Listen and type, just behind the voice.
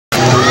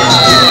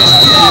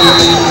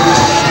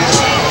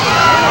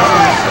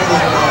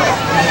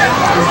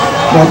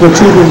Marco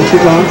Children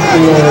kick off for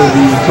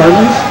the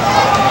Cardinals.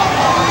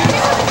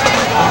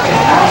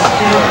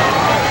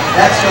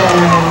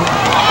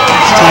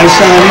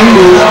 Tyson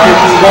Ingles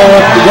picking the ball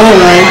up the goal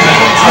line.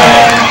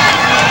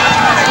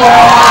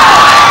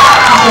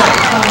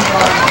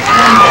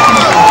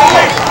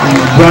 And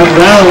brought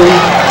down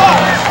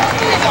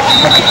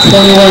at the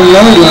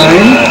 21-yard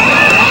line.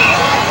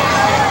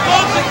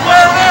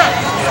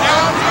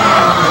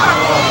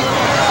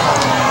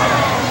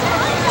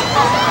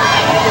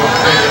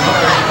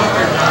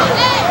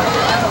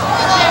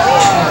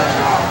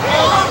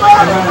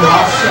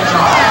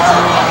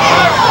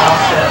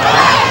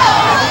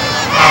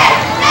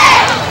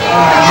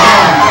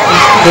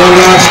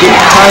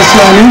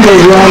 Tyson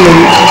Ingles around the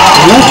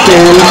left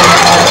end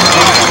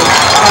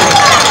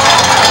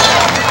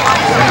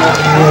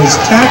was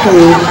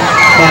tackled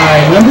by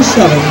number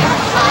 7,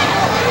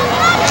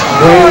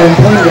 Brandon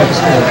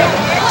Poindexter.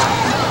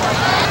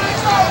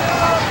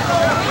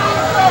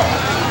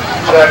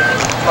 Check.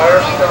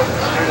 Firestone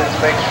students,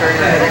 make sure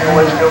your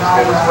English skills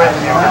students with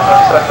you as I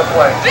set the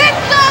play.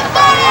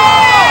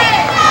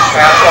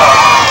 Pass off.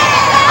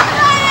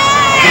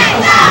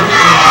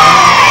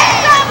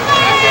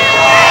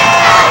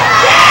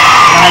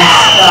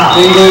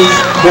 Ingles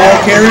ball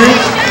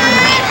carriers.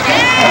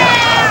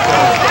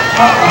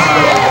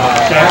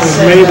 Tackle was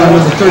made by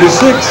number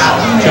 36,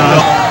 John.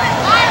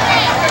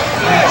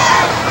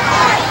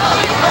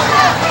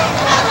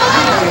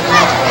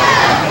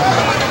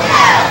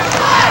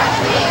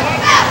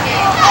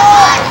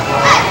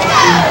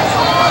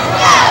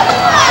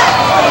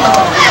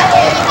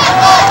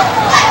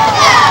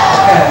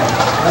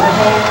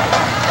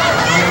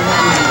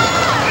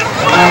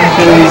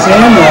 Kennedy's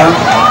handoff.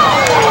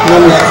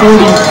 Number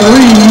 43,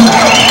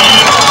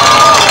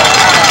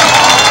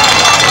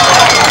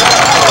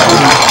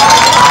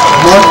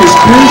 Marcus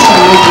Pearson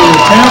making the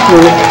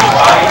tackle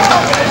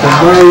for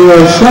Mario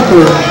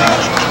Shepard,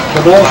 the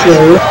ball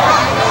carrier.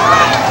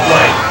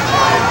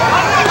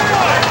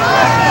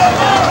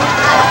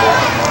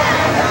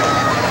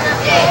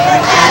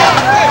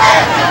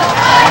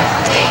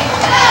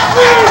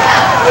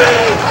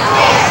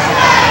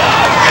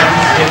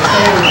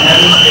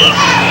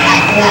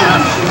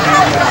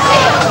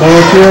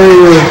 Ball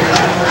carrier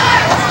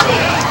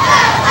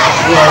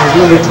was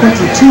number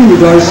 22,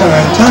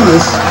 Darson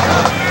Thomas.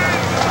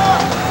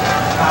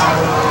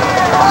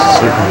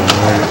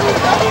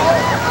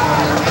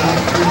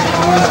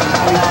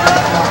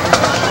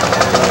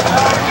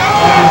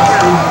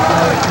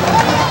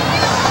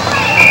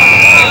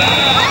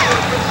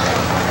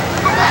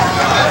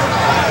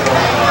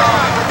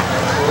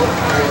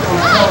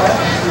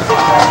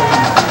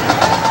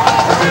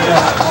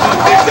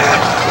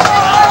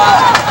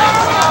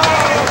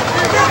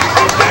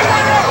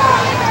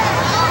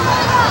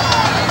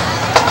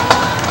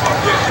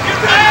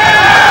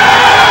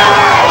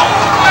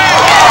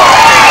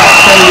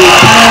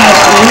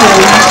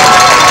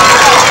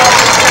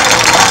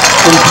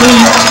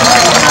 Complete.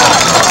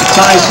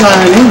 Tyson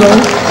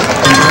Ingles.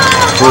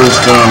 First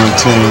down and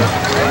 10.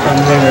 From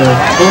their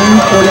own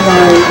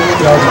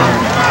 49-yard line.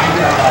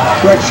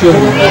 Correction,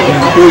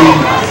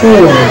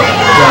 34-yard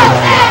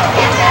line.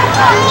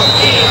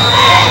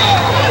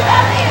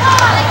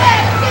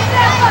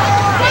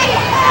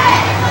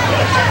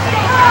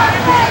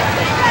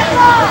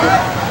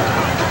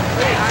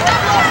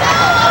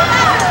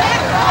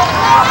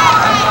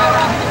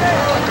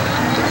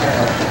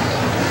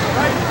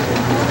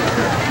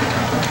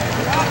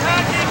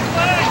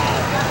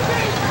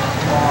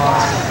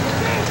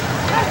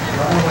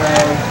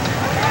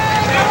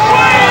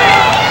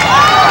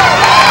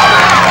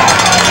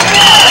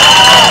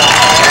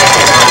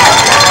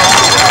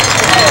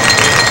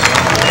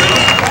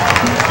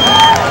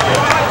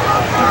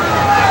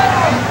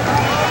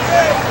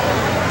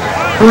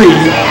 Three,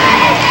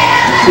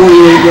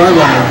 48-yard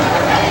line.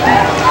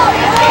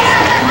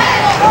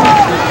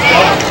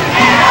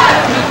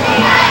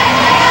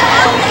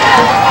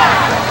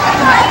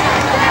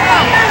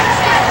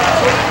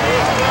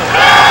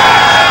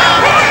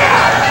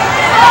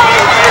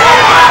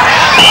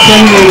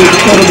 Kenmore with the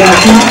quarterback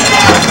keep.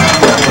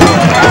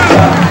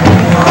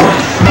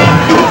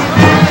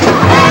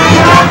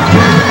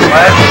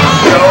 Let's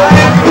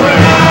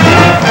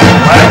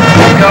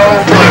go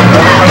blue. Let's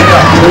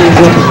go blue. Everybody up. Brings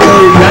up the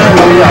third down.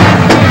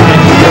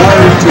 And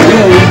yard to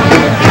go.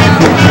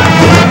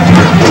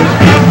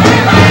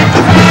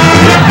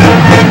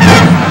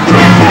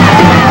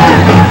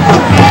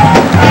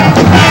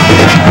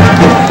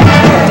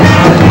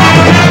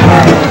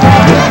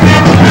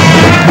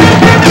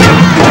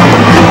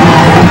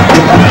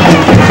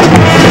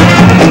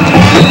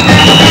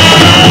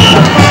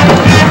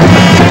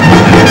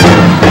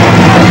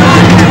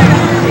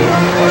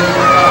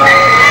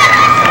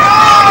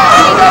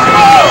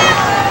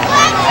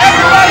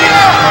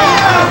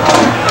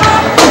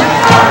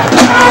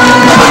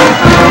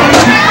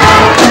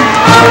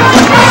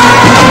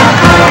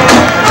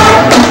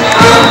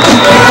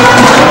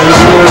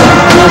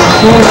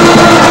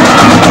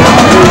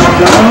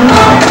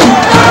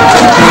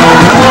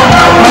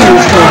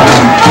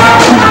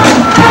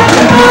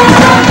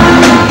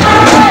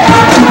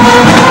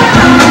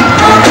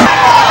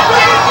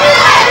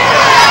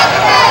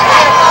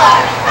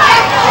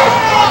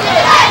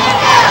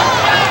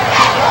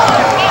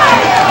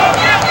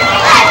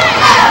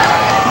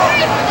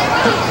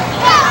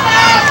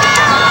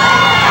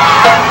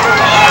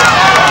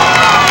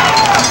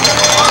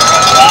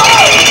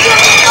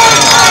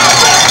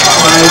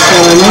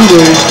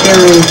 Ingles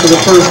carrying for the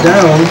first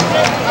down.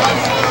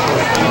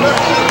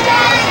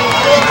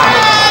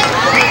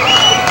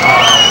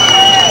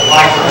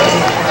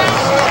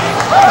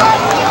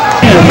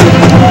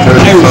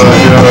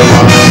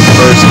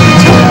 First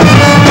and 10.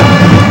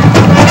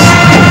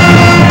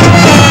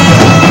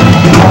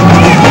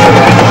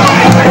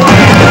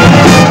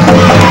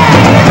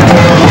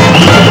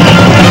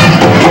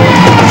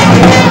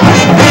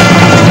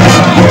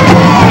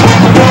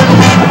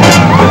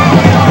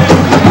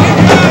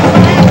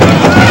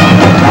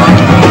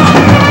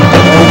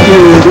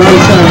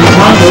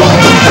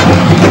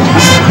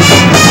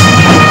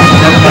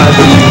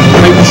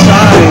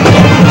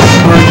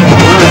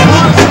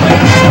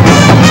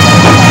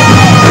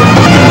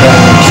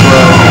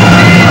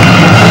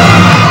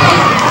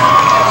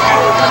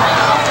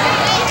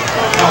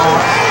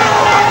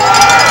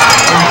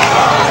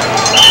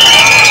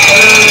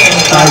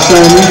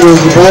 Was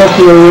the ball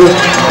carrier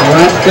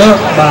wrapped up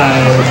by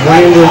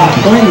Brandon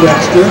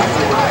Poindexter.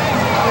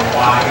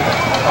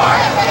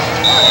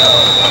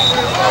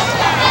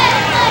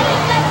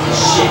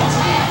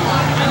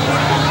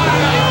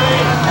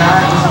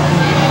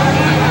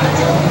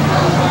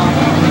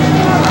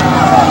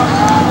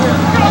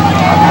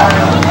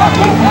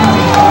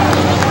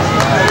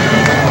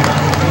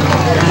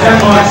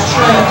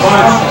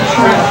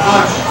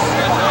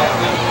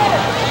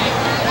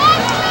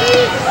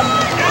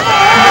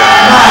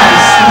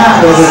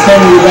 So they're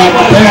sending you back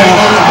to pass.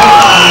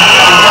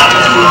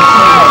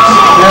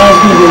 Pass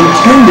is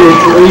intended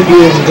for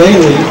Adrian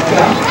Bailey.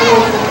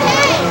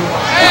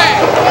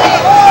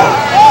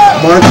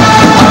 Mark.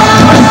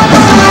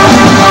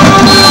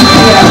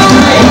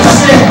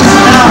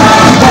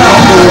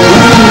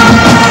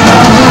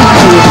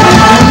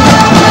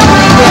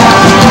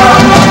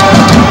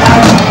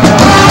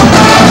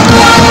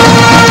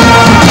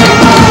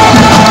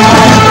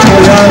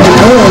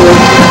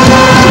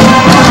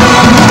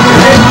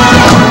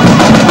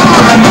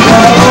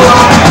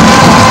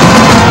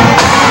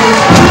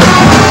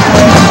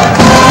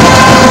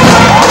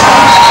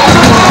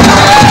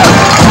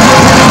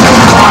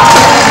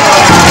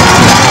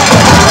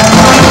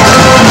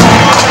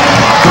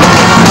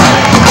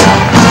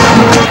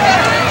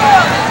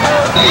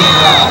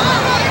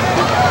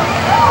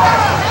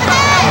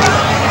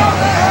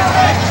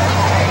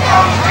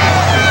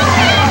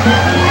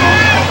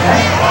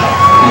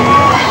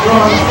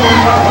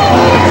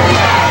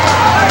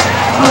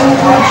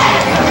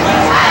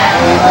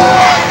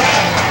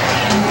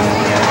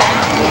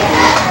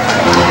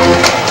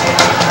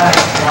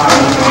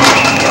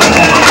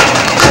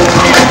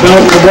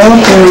 Belt the ball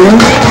carrier.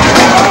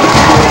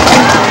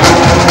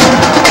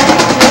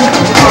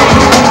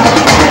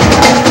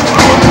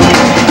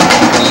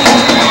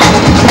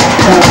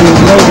 Captain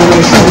Logan,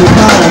 number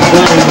 75,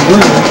 Brian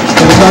Bruner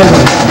for the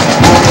Cardinals.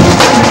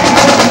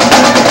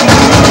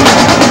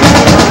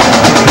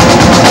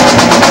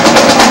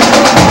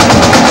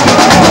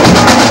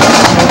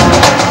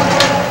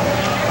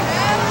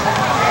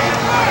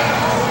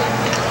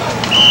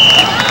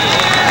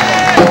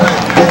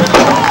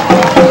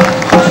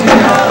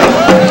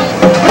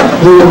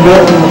 William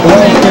Belton, the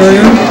ball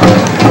carrier.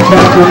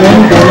 Back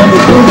remained by number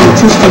 30,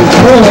 Tristan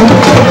Cole.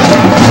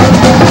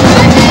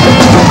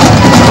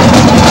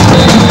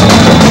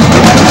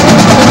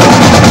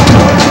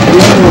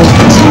 Daniel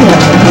Tia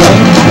on the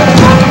play.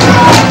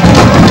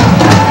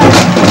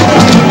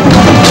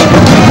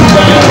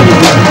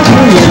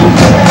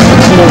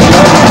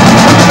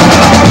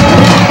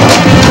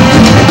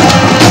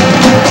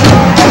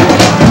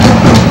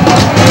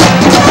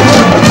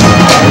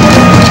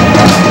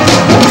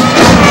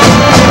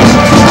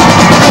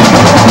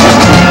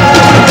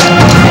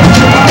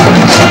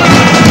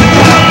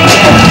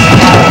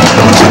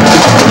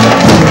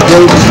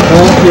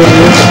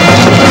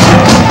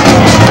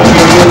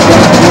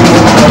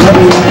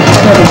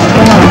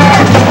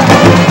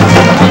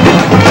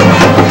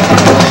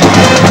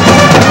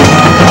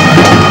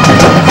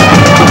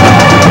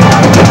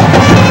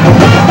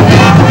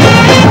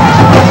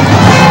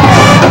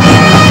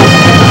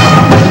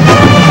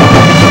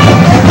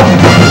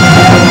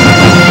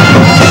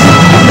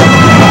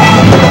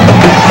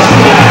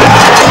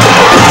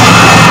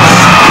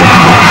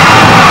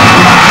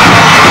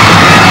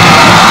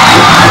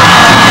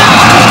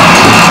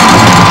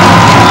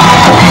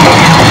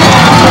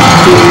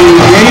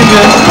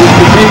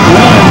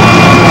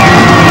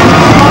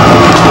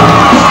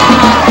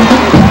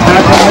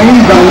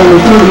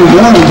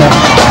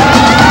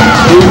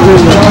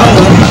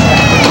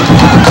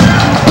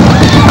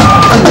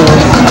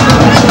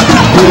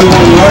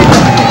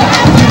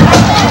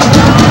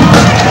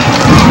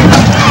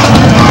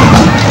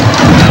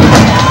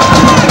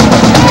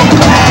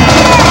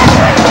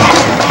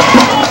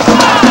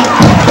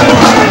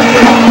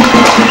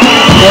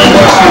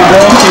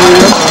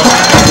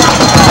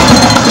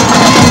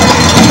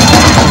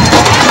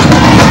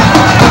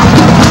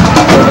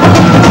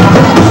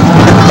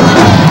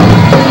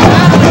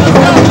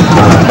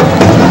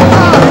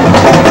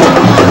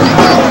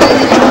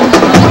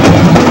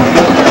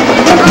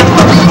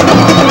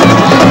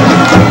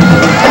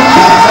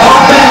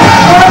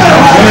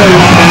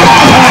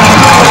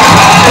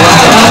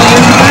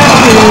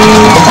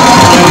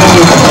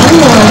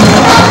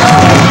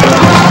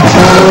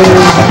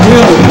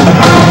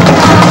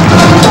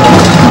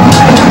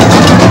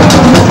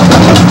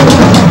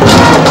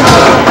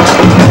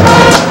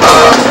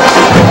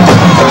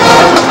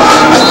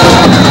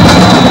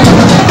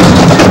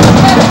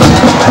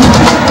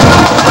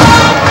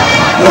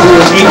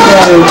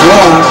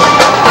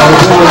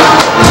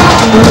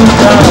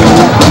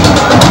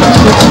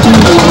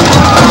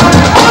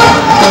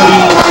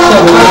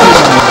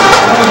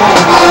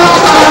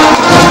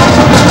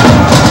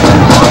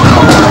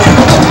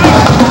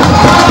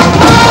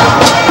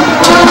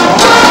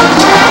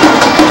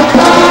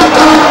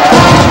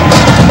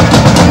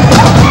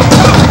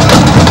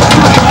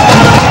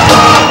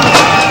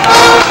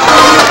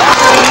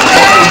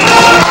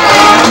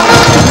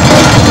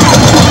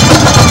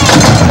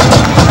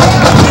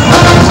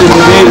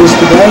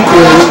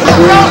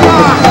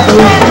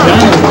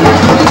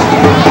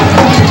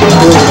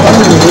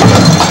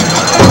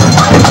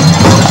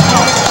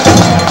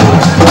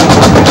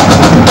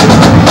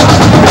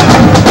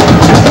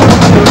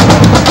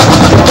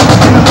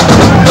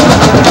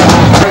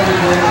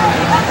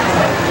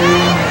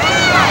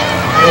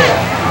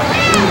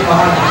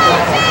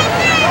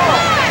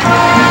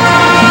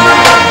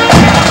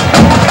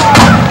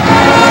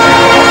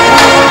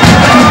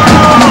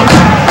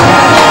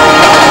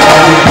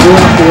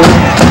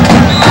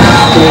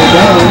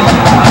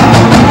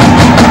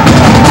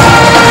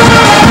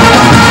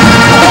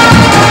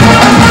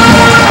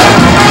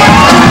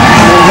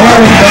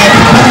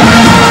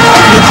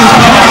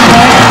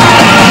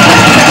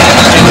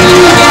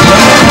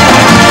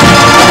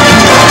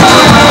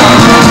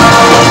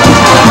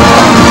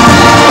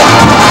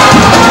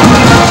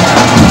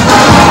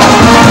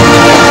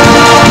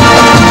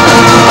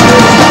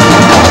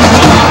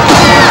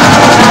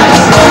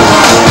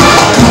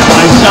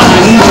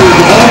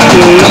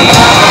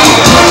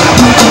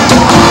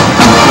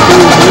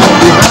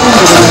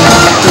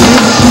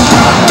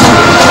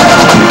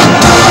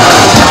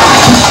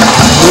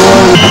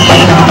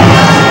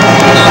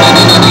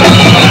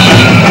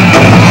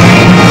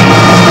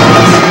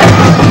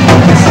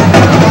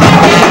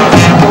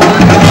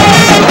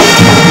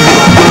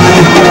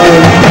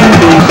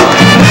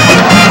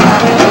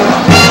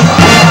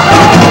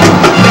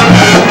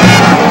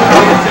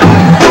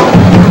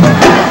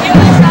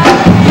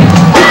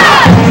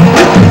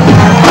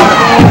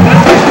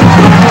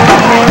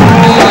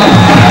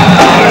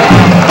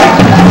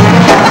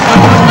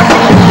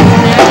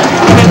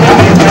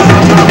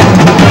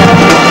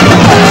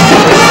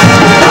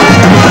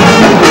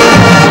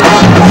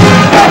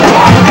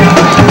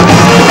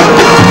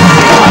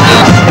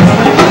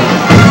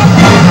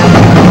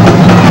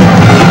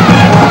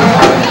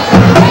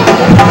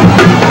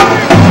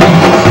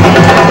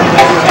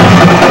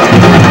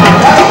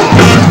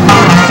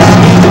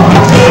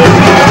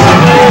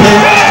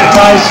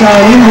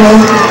 outside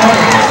envelope.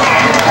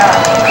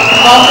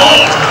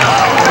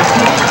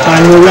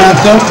 Finally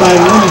wrapped up by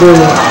number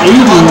 80.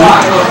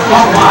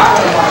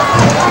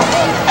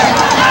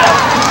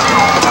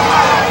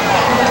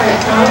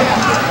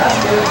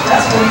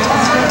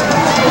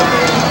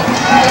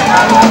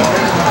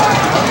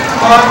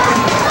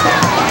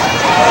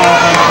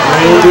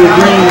 Randy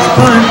Green's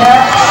punt,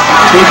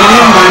 taken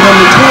in by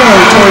number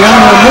 12,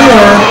 Toriano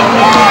Moore.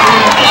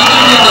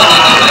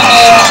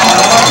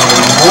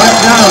 Brought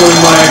down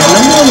by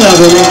number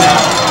 11,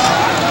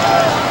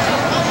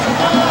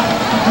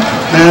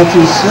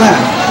 Matthew Slack.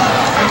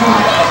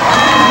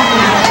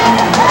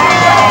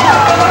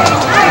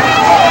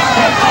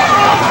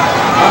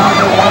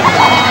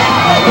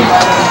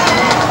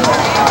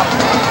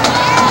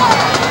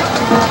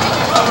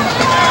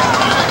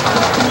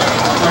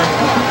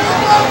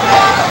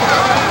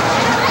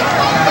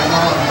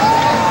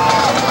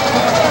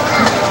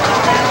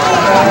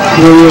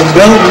 William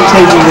Belton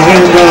taking the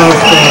handoff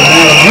from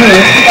Adam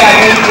Hurt.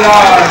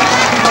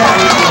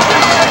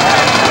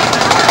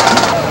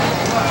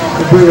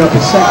 To bring up a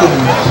 2nd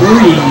and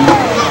 3.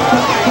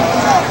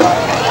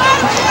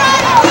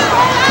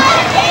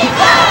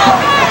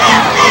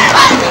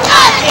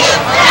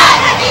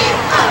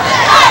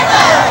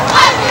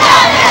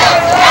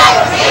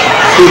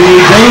 Sidney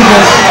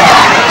Davis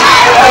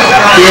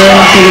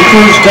going for the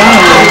first down.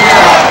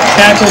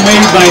 Tackle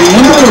made by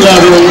number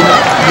 11,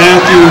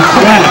 Matthew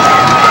Flack.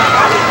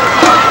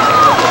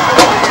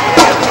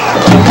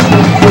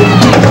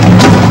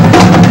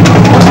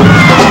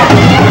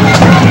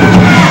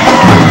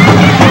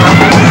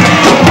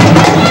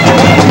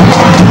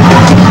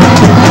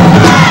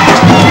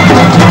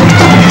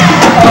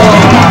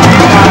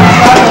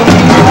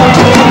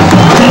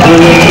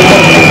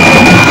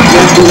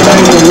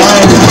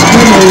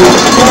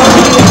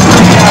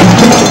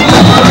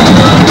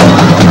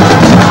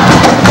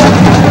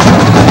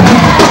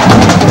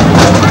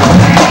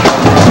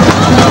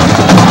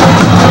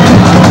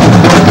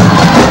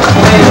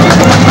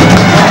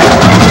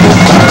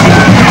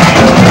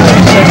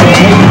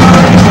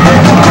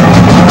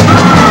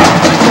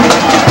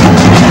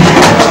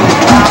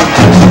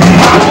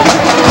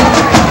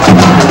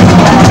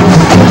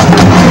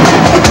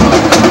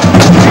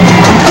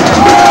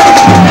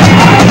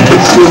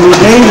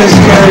 Davis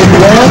carried the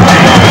ball.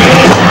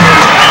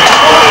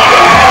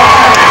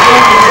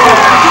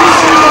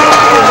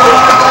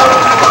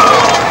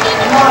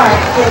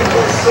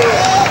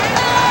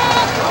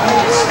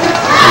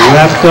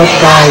 Wrapped up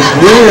by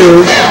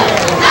Greer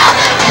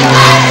and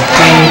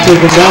finally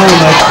taken down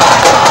by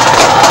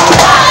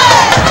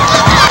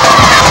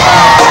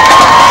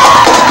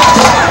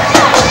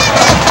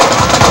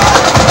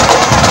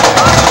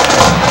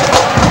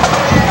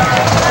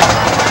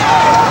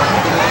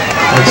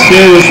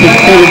Here is the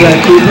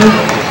quarterback keeper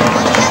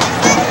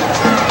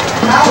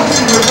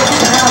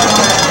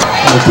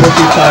on the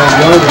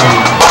 55-yard line.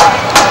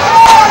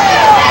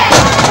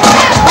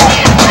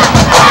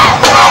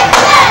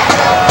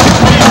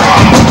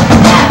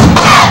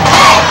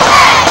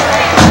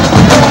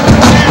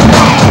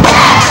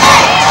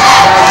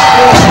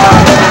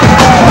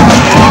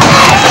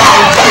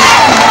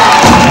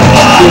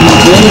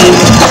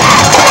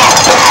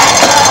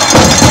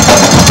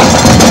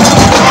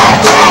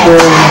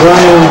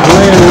 Brian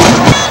Blair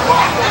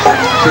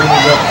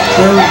brings up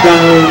 3rd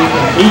down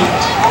and 8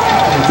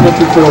 on the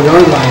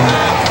 24-yard line.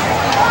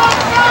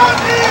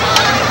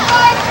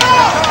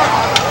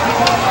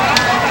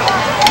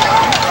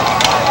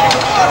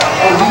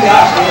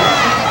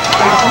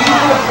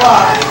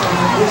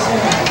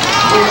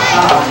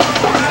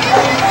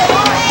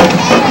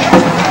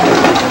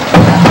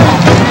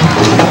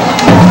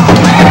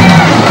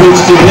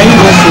 Pitch to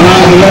Davis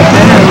around the left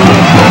hand.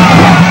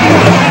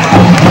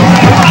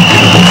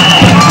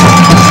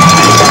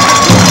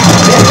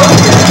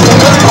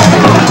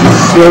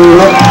 Slow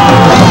up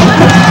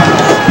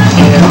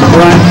and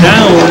brought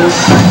down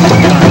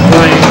by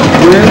Brian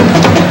Greer.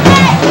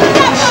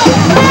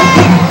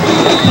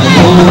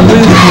 Along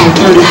with number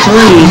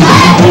 33,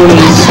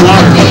 Tony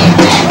Slaughter.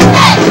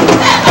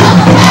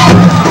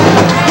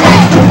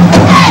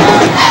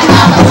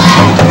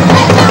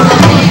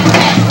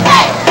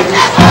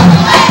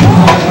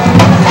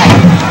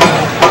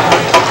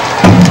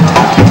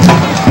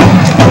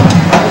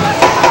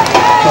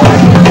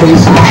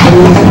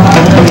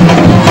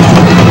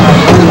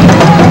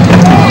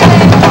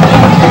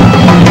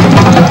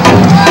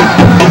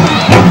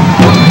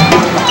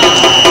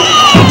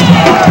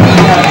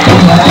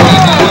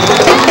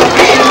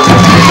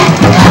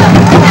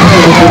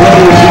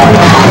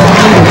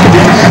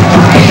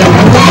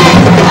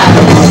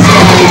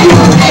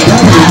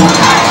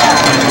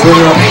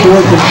 We're up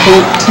 4th and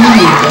 14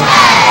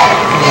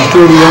 on the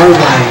 30-yard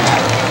line.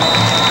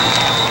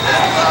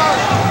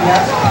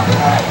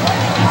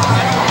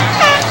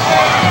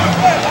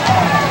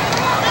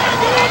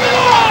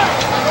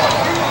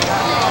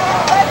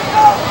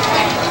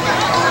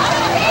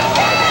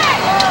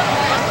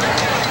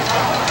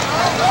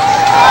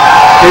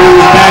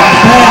 Here's back to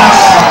pass.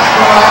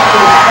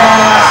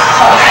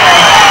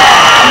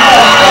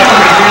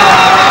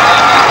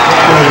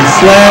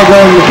 Flag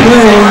on the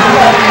play.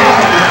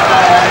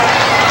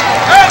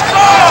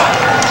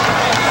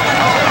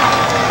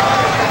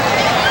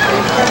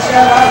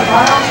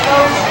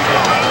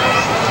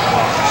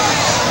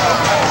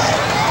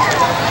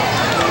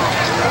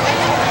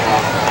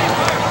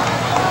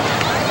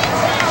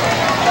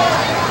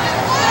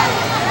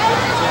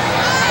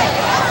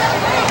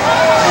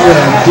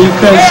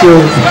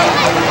 Defensive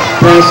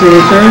pass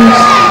interference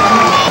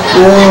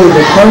for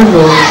the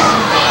Cardinals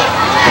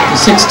at the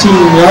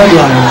 16-yard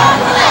line.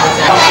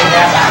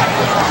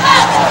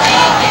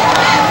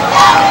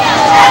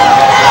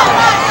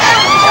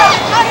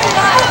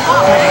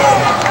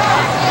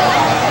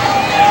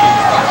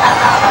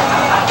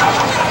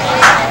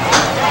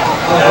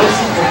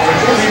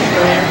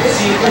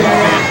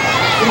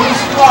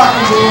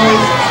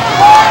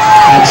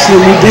 And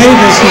Sidney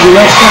Davis to the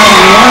left side of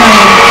the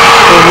line.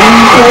 And in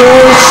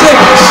for 6.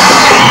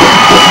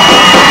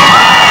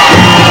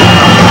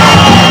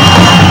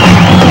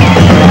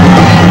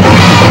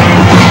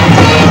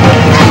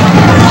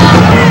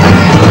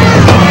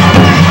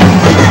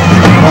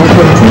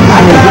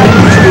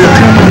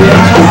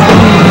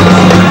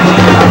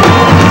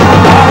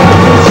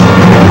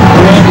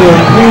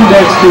 Brandon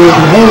Poindexter will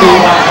be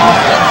holding.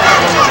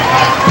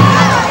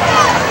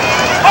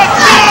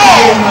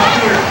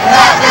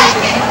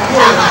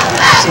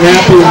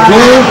 Snap is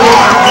good.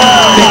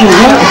 Kick is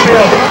up.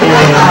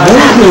 And no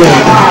good.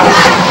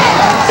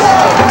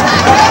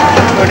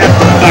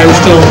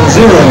 Firestone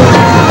 0.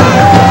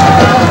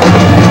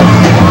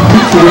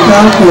 For the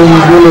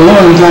Falcons, number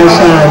 1,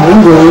 Tyson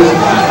Ingles.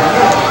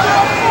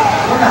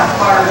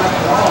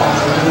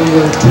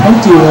 Number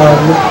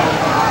 21,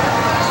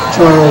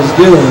 Charles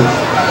Gill.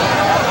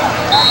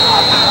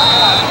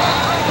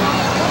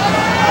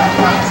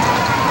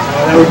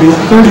 That would be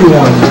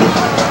 31,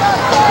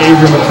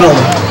 Avery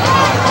McCullough.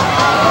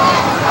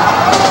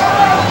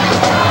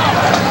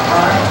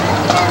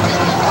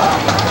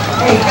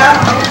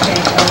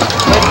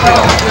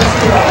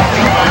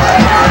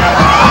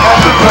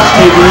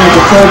 Taking it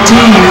to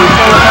 14,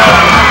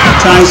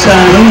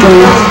 Tyson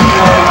Ingles.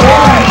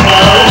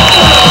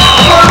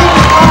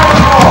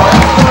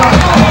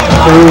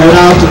 Bringing it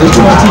out to the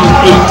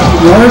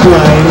 28-yard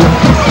line.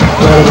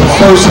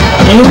 First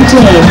and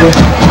 10,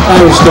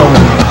 Firestone.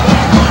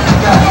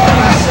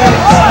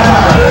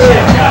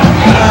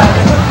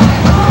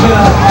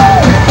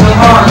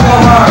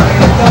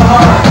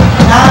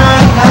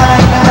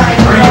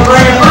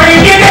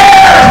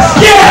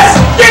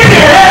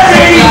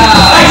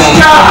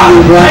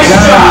 Brought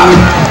down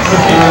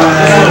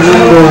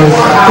number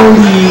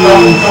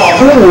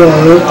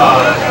 34,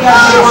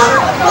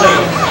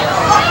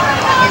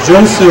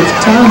 Joseph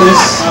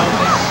Thomas.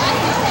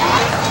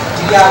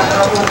 You got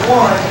number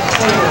 1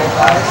 table,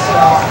 guys, so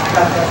you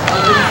got that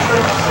under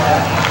trick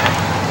set.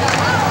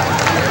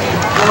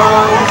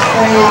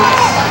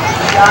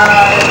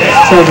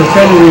 Trevor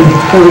Kennedy,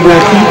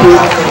 quarterback keeper.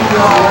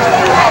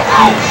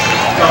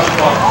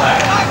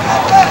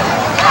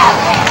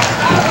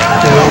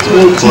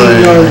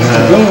 14 yards to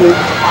go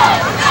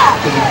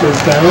for the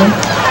first down.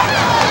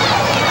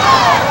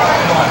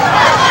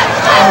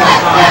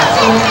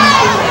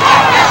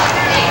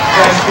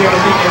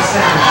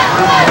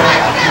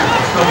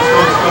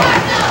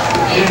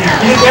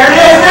 There it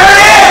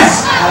is!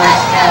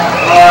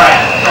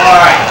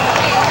 Alright.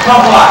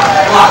 Come block.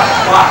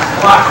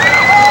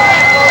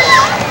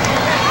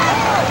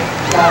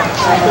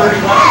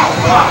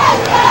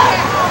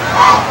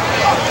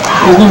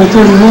 There's number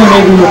 31,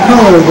 Avery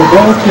McCullough, the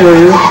ball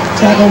carrier.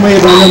 Tackle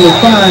made by number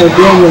 5,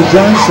 Daniel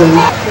Johnson.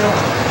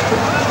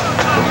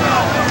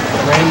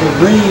 Randall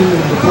Green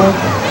in the punt.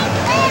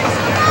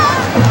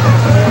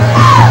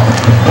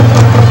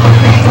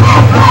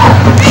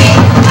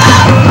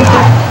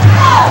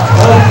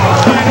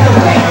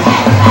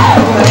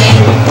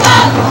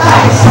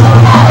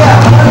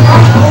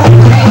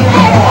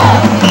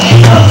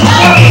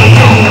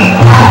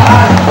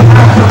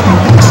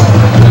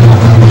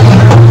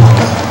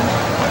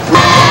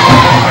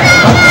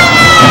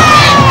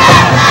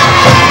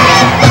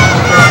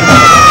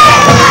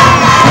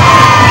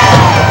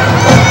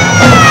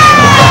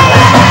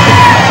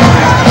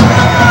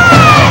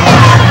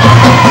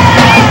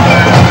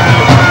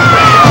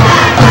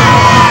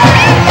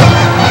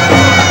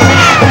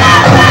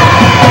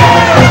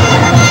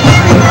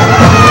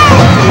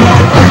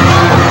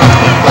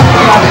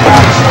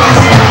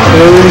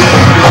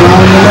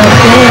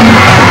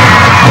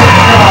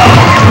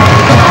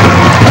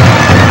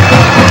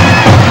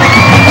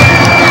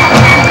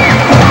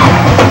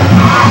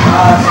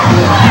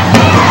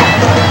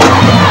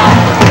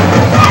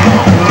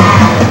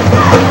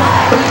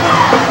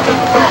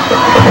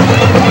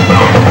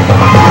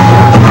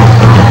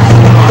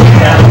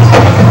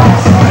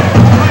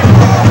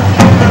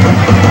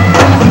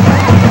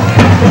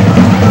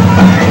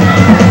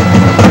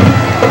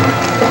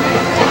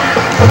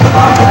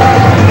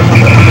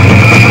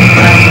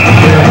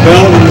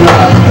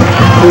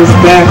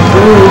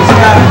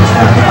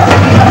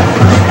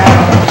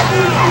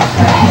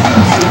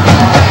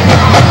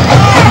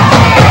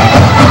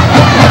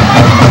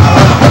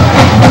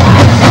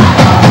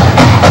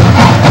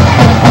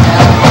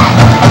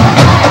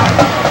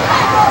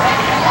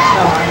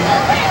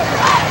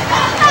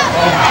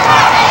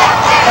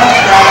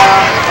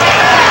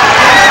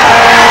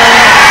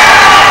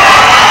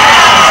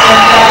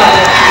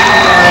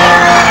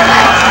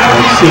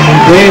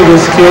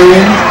 Davis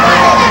carrying.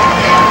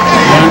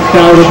 Knocked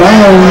out of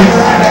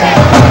bounds.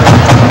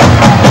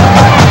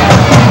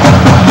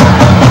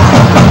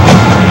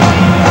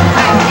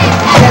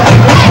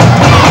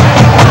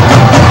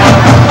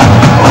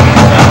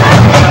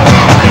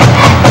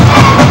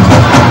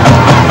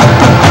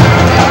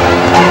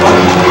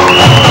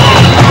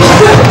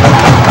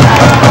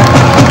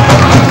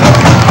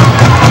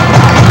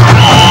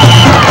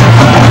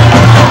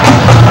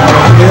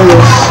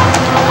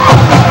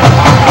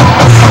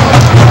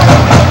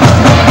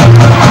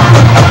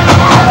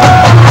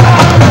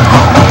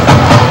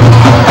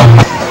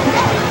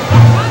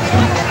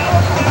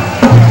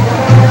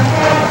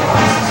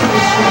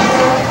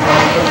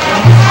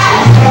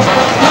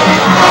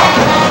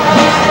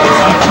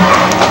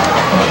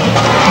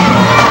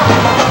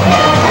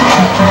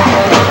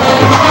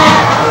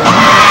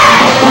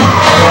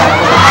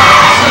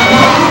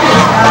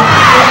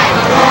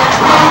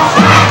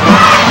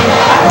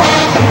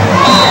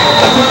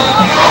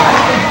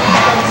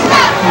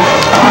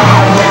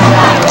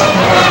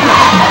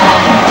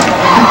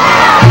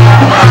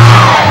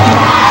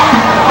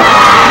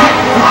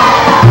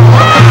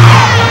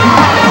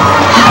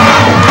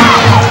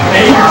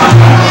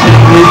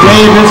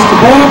 Davis, the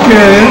ball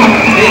carrier,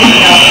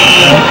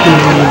 at the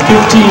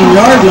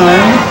 15-yard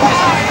line.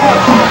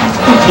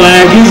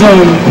 Flag is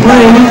on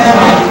play.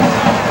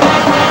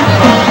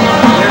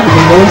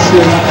 The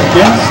motion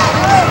against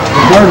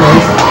the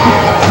Cardinals.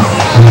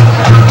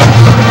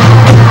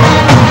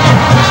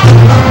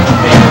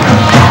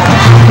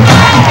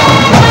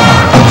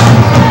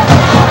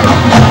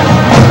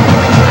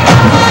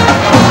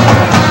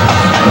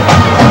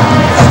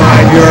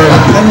 5-yard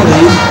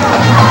penalty.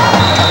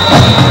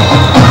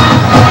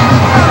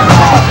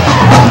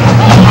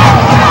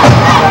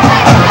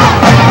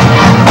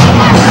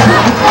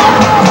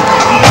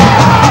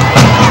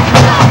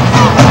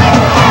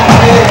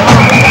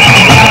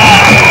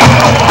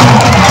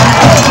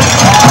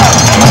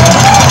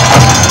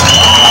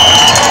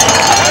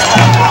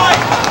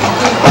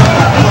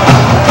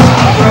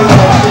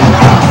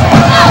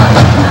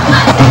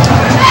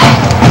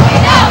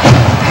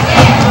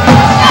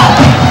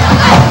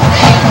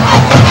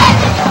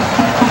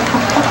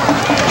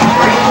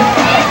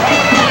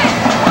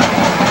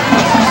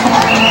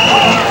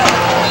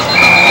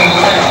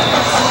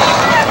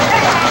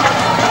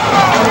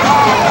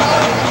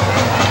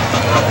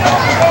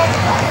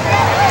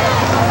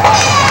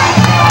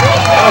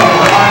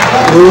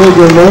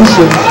 Illegal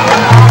motion.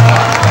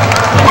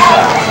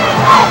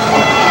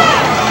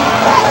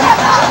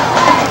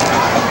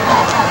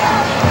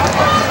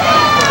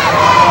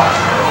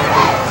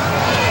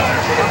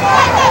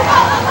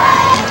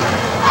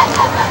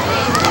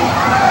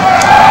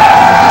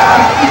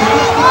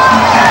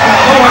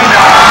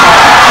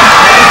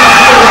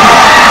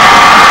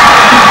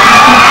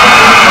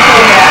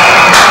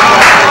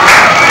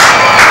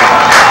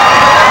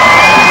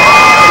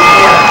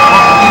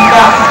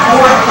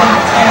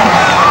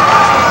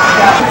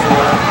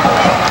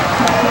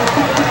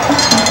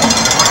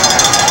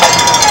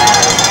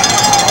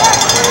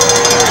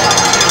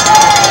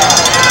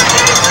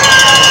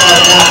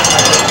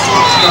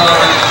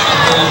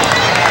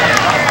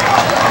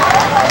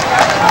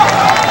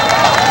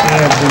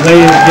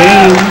 Delay of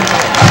game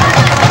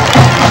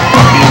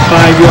in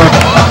 5-yard.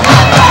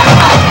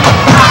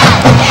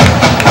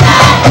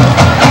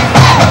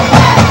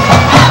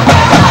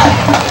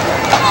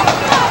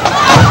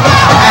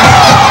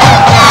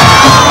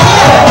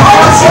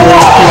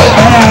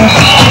 Pass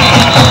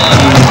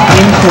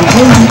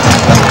incomplete.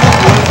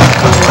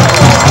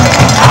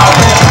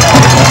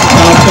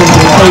 Falcons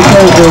will take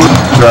over.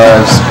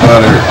 Drives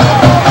Hunter.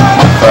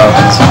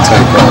 Falcons will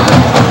take over.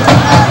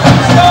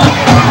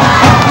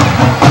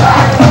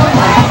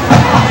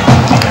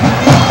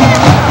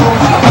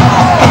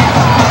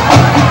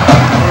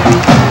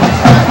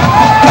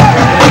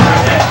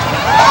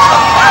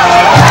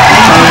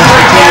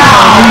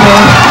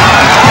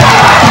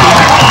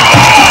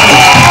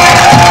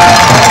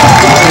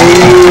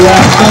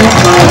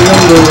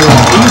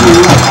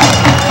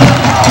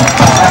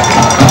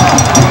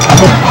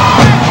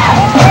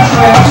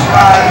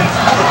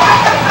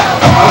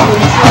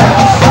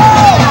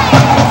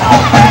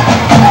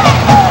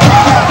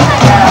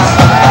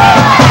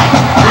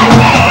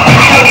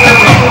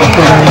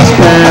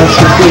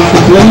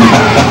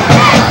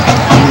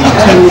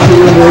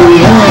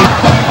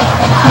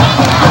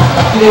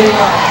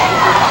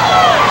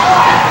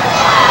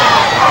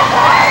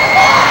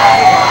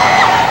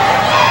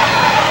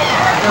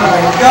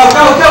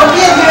 Go,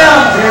 get him!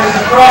 There's the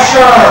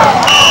pressure.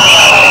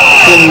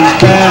 King's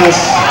pass.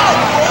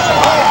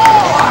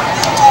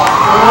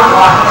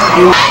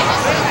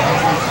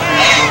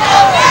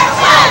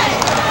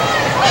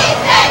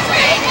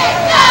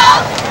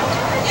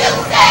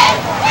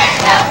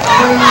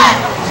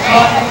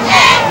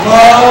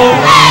 Low,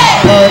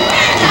 but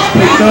it's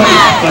picked up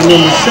by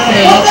number 7.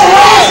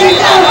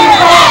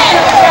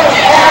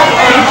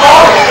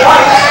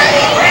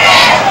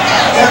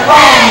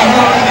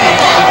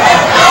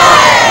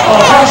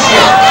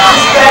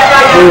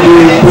 will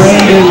be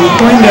Brandon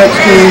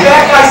Poindexter.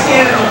 That guy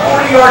standing at the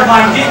 40-yard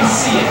line didn't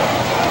see it.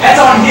 That's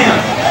on him.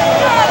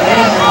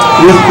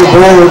 With the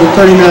ball at the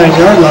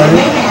 39-yard line.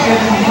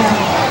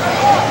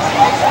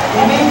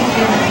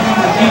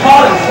 He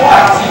called it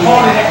twice. He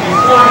called it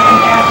before and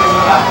after he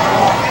got the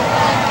ball.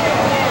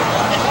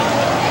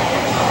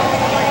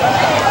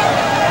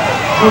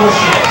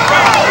 Bullshit.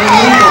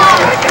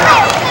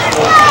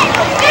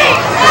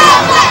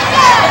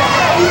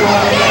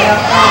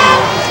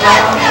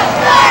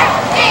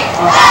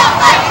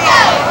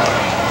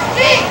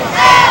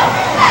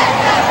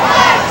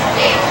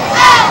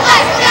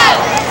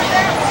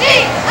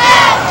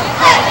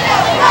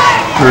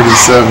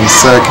 Thirty-seven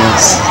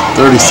seconds.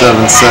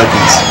 37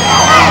 seconds.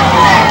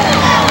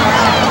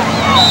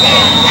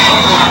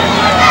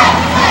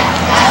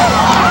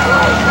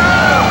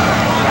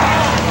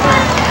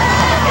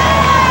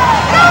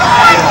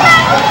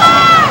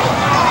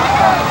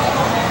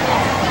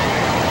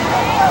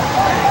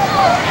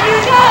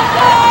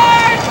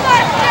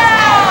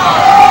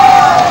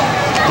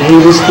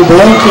 Davis the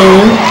ball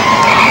carrier.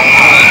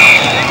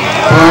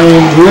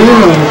 Brian Greer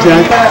on the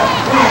tackle.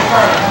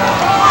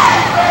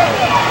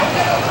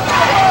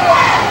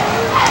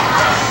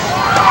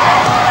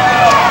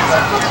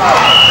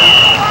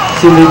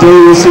 Sidney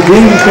Davis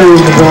again carrying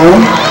the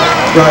ball.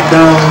 Brought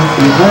down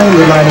behind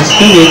the line of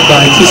scrimmage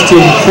by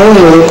Tristan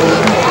Ford.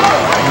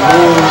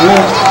 Along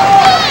with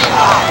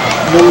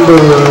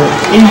number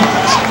 8.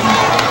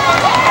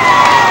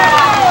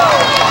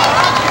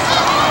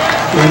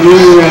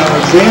 Renee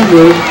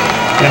Alexander,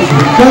 as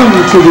we come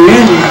to the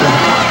end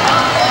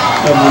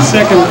of the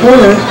second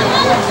quarter.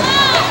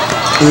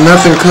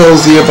 Nothing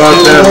cozy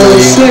about that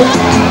lead.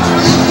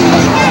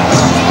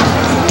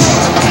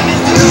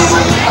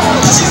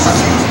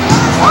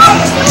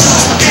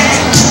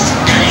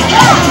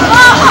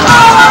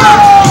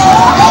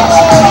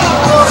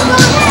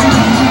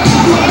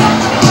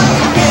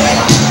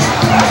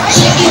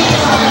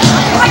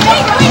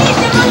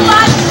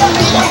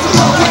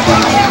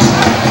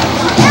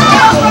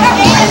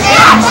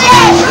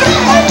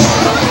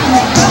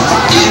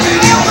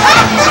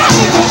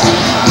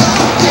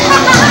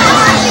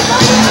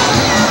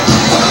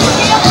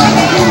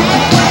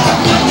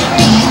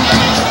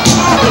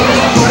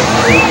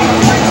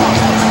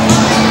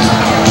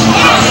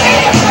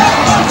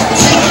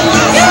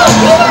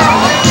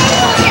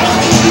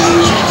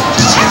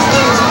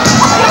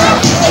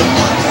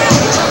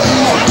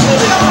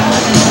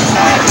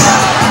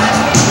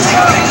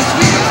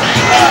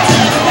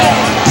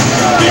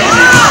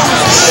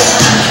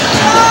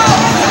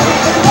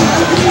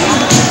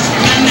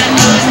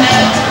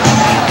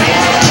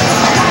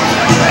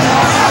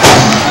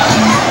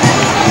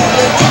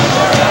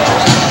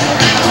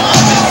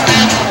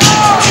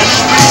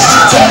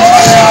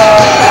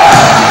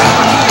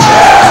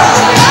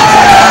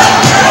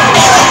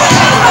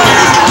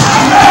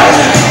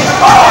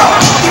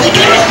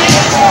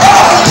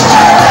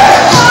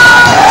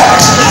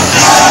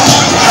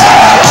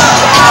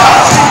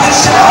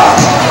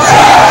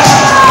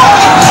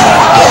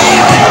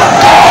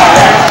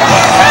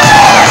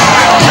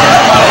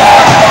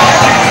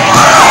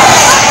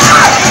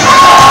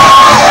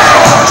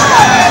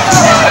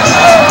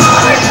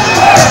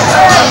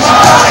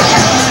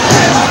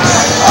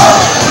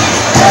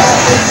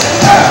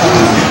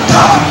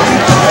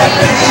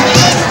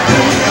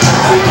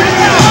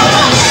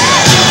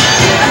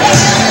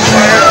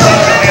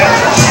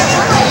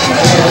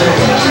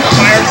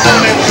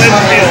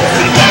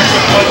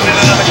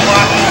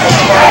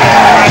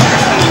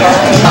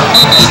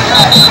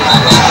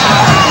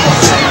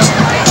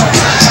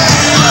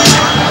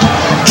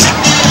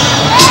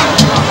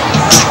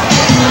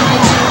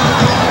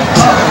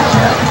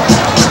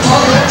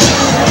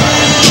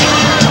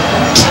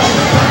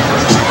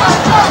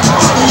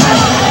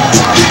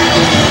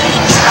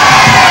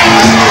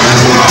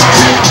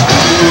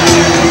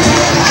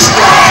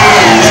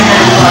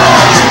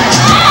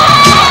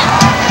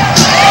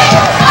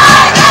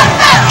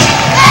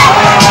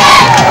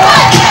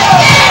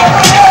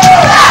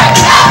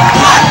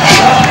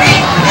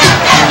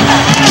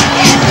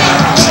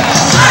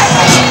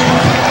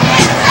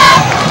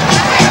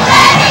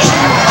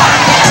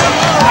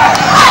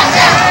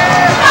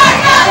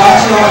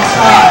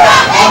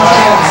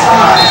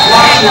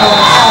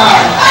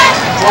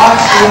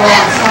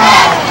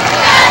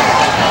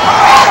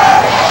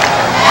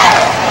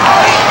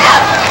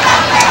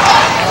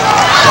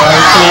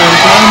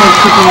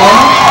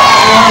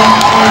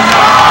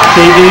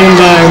 Taken in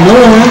by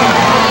Moore.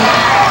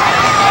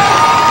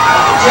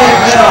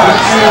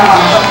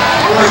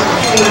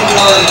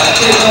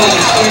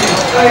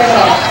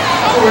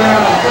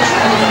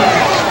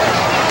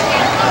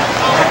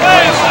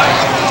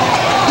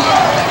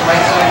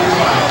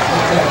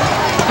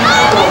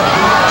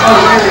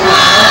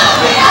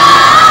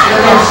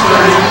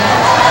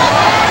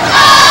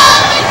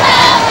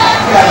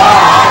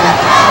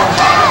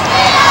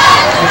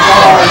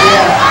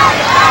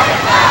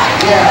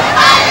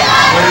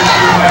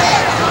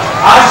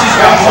 Oz just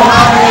got blown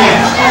out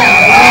again.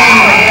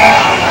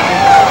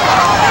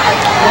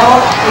 Well,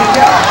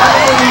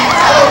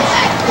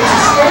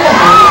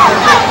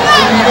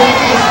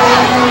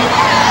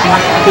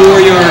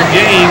 4-yard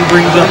gain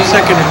brings up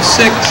 2nd and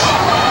 6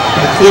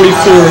 at the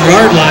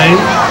 44-yard line.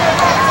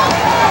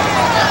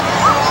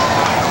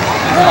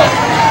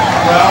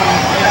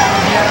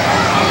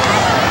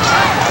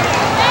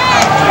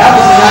 That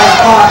was a nice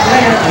spot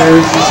there.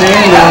 There's his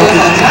handout.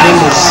 This is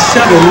number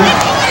 7,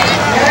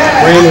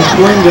 Brandon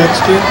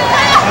Poindexter.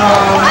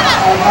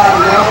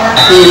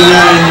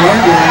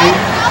 49-yard line.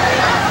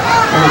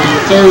 It'll be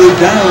 3rd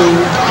down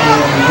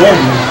and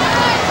 1.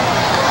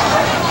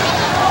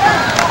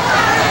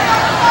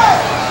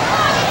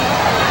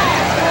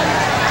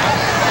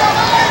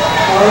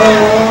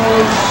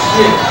 Oh,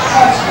 shit.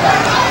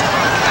 Touchdown.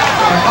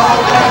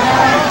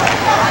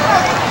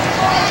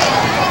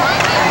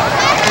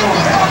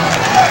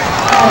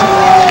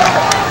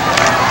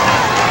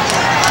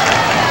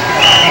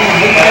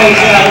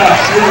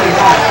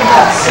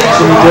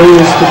 Jimmy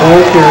Davis, the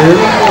ball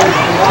carrier.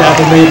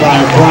 Tackle made by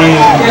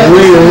Brian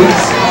Greer,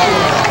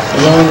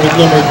 along with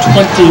number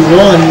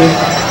 21,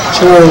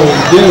 Charles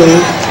Gill.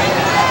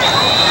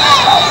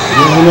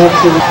 Moving up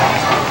to the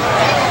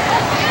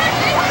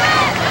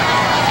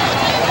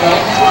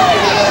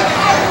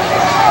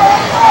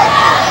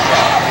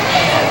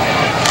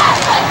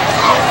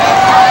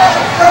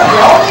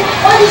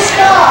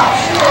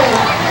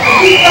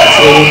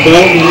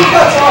Belton,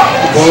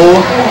 the ball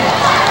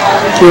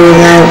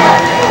carried out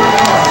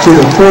to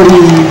the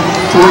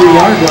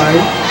 43-yard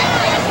line.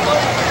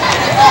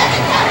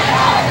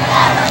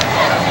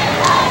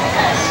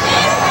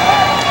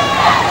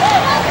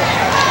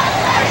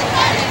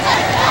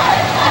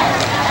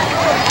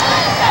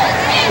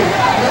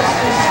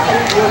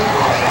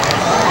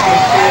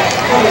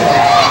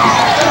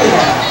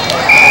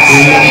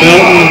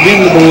 Belton again,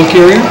 the ball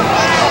carrier,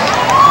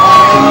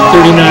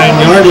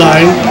 39-yard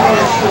line.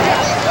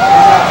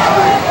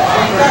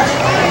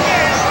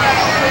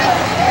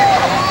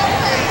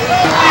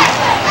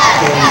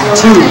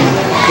 2 for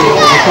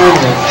the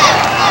Cardinals.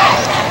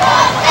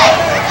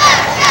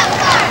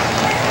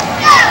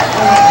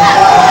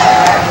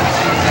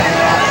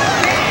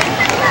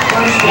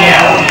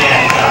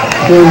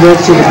 Going back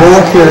to the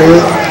ball carrier,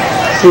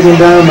 taken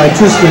down by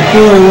Tristan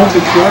Fuller,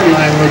 6-yard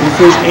line, will be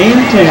 1st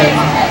and 10,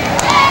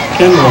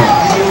 Kenmore.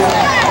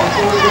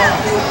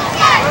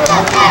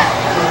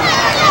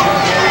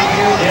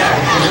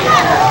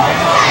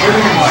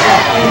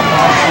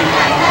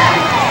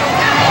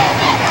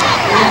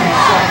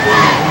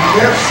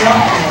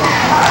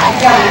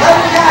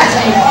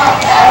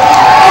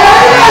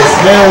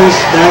 Harris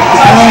back to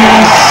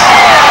pass.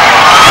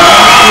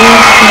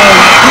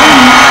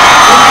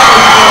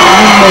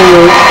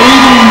 Number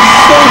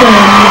 87,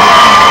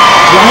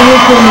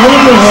 Jonathan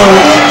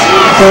Winterholt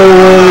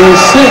for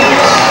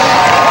 6.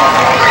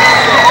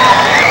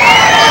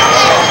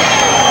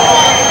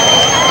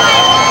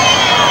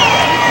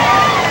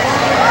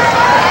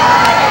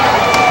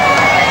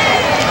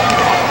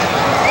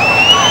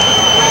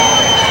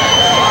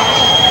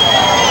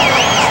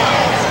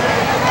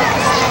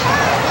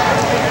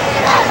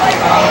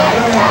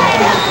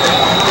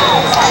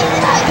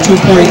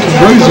 Two-point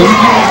conversion.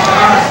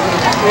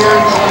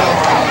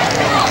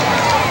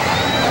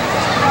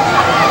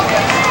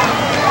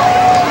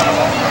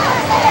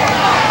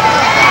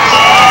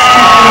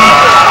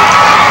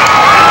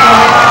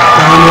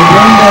 Down and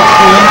run back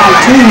for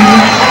 2.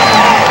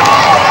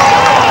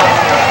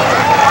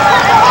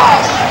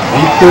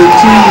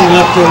 8:13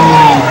 left in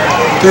the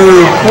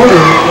 3rd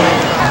quarter.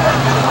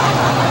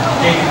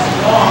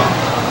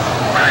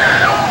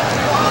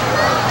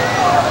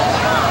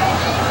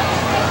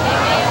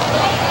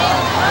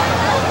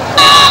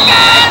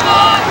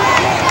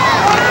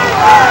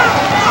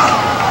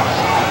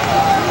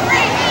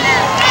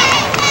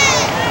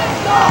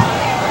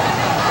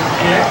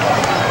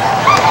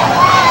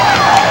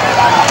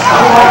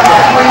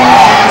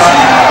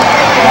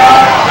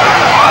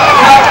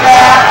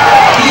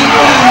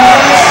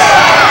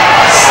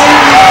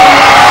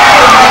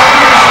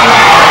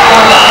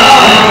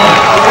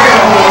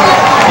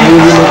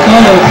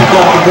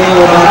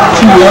 About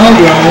 2-yard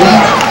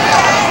line,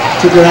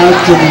 took it out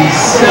to the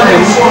 7.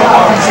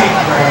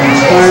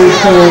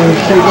 Firestone will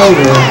take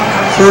over.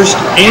 1st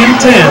and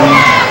 10.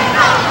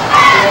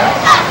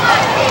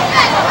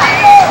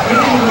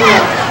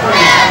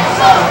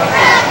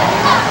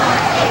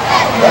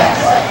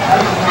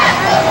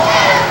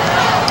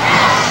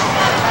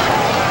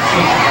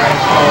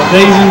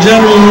 Ladies and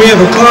gentlemen, we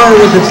have a car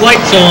with its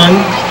lights on.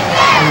 A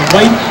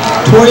white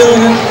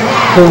Toyota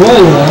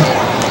Corolla.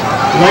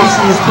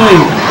 License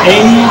plate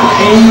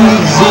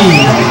AAZ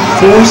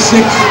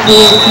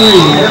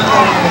 4643.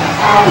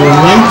 The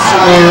lights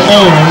are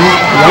on.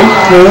 White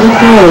Toyota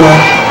Corolla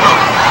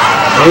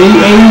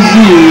AAZ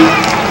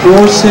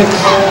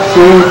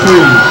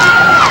 4643.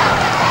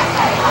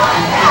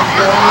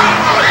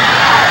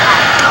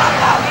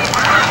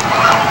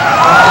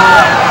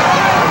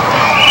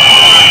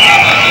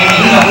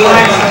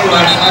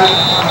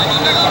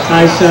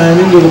 High sign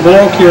into the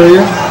ball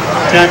carrier.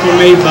 Tackle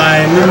made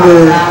by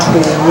number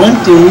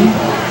 20,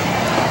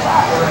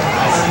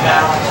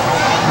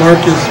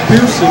 Marcus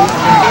Pearson.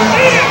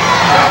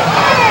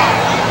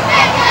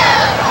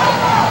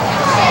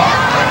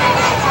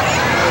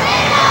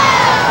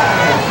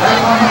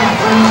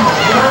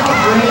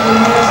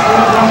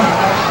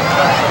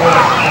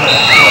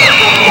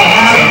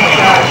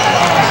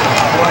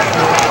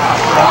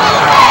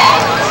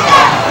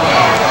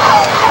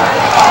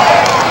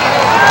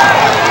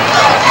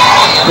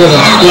 Got a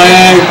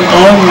flag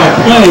on the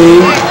play.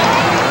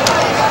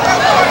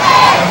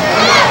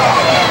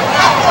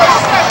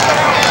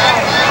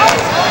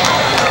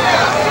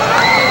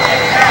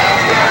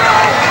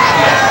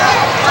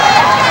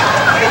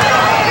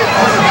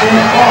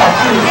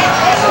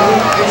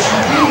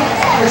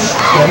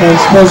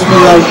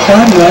 Sportsmanlike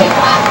conduct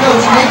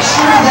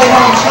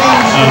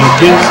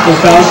against the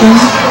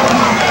Falcons.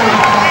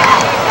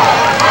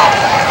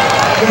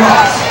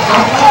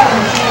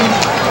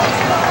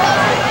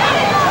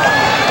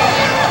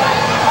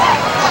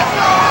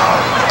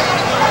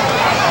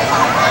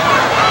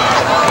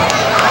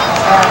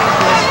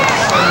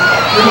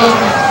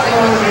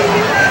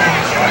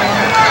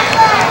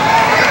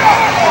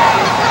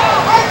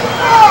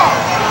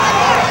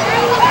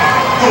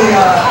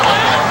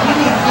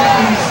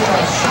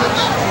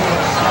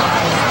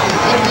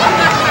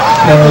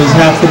 Carries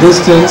half the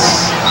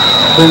distance,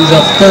 brings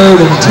up 3rd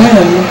and 10.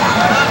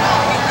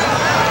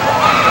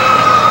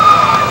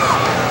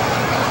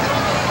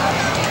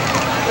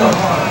 Good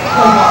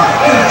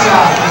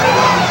job.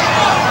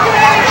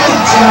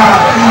 Good job,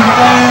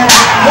 defense.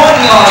 1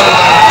 yard.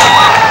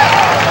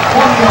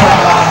 1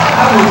 yard.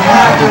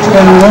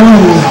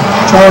 21,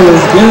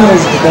 Charles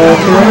Gills, the ball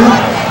carrier.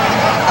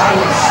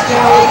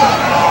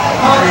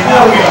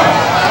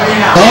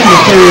 On the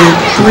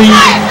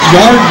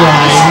 3-yard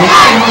line.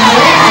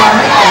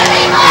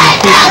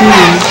 15.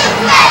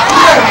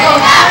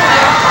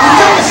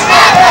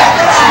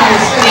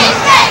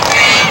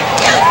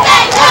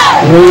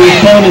 Willie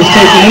Penn is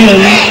taken in.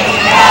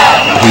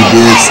 He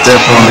did step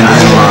on the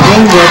end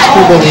line.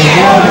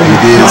 He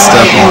did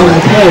step on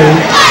it.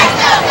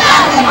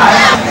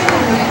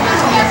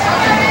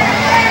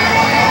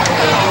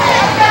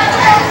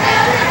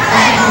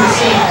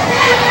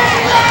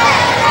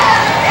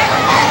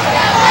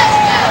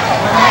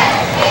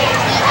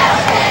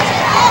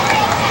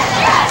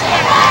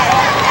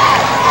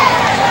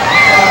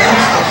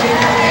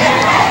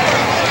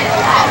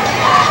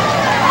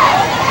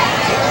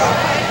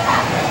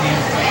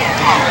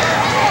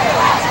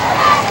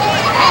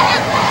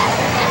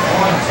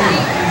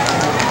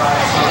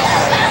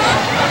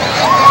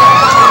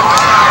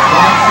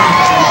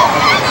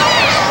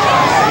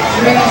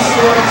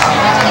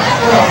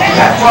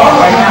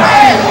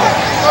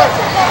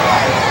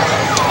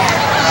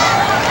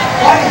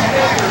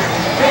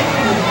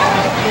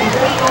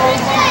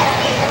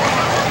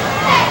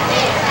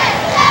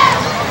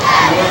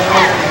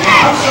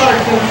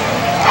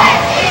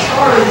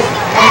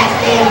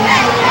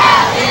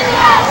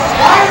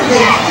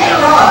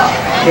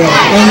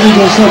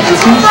 Illegal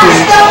substitution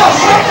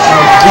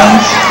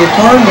against the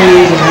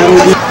Cardinals, and that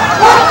will be.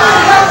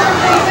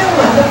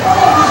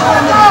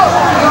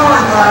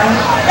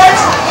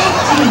 That's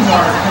 18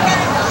 yards.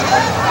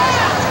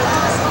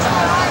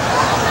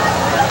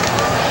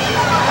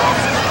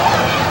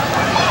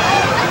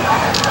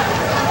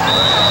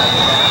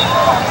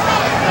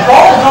 The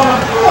ball's on the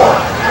floor.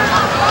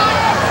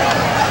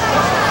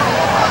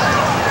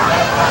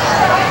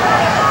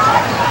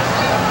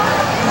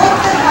 What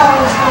the hell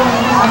is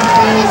going on,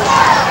 dude?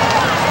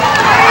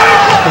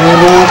 And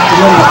off to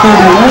number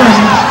 31,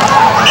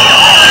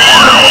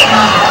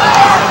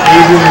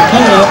 Adrian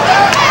McKenna.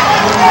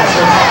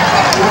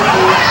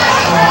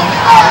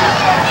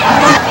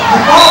 The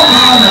ball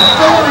is on the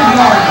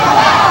 3-yard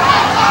line.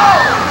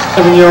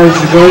 7 yards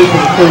to go for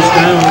the first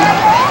down.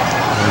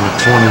 And the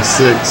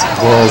 26,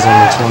 balls on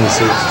the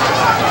 26.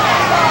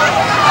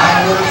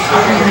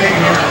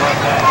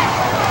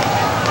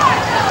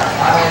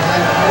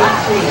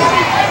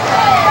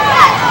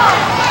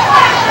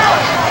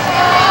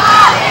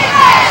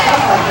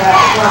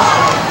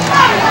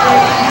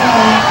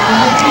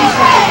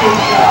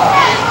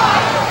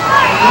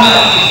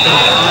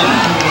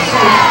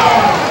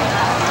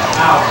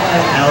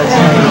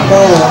 Alexander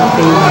Ball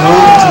going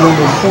on to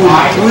number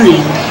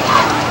 43,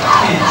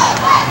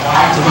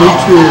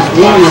 Demetrius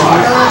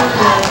Williams.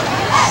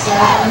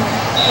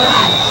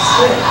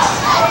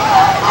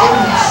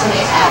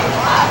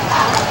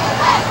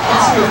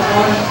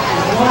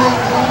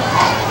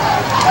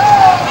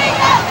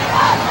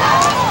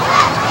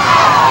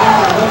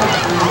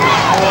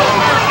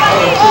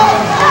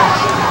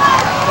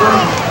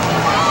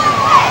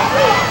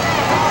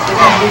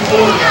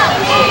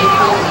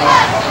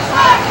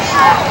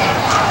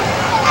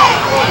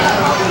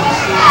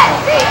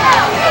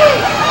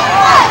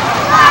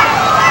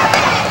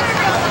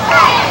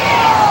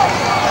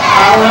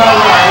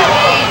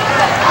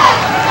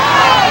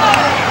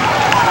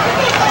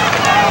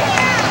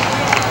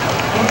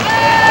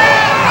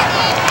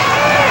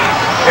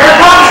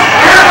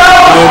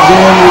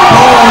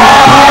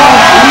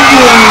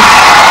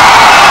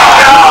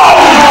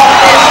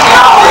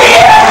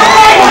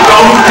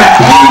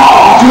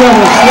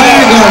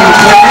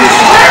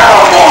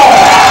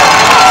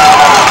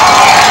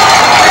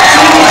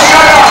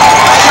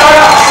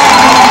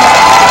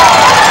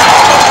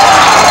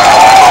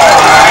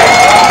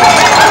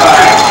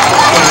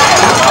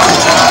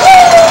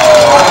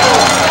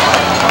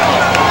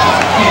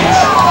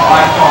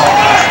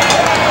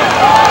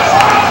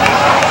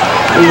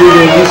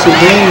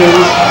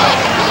 Disadvantage.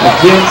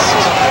 against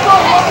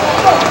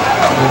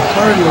the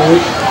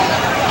Cardinals.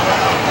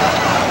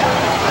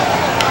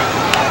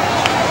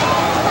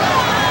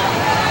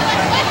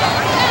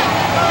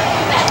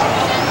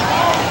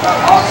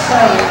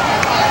 Offset it.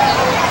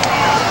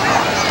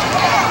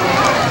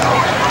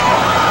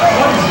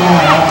 What is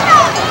going on?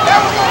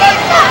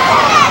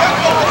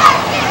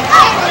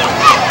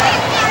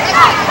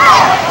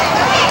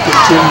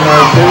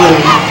 15-yard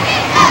penalty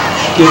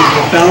gives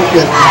the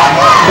Falcons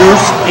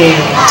first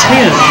and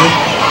 10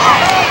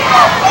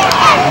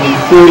 on the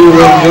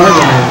 41-yard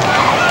line.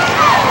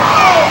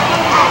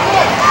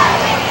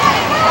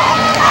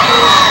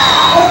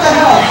 What the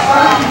hell?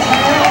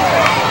 30-10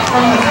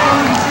 from the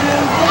 32?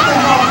 What the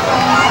hell is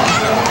going on,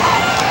 bro?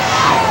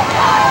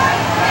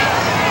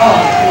 Oh,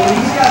 well,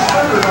 he's got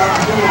third on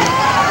the board.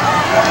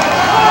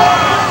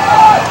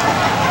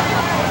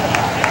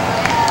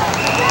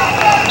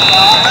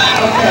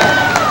 Okay.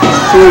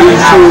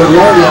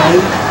 34-yard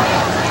line.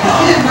 The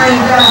kid ran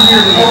down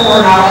here to the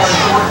courthouse.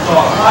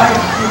 Why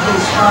did they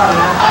spot it?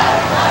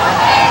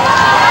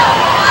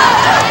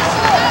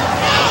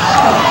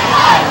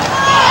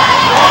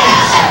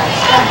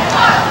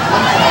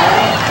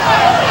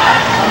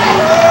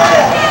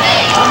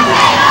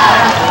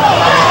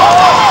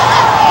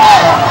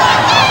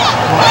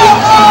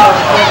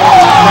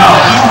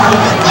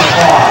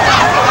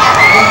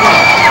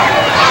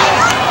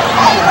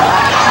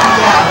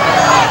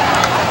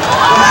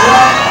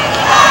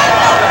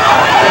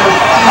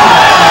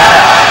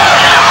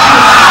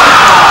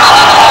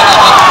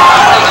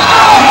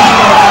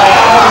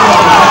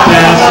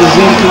 Is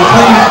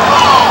incomplete.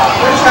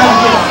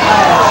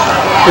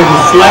 There's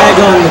a flag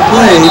on the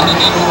play.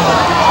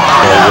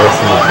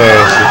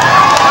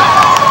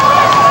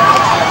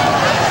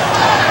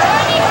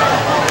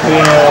 We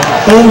are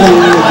holding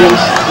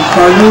against the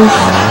Cardinals.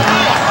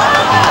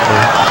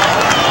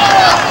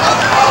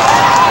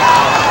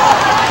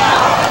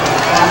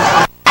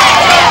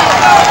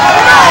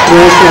 We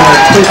also have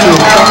a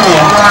personal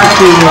foul,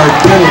 15-yard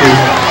penalty.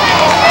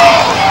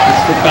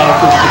 It's the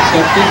Falcons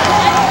accepted.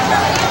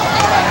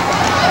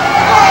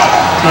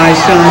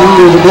 Firestone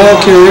to the ball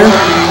carrier.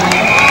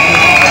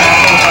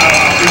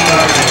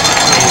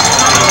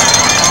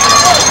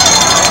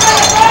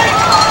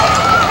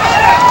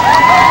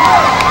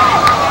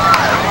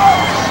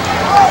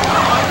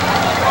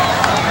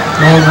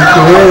 Marvin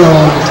Carrera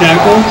on the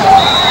tackle.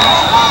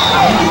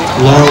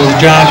 Along with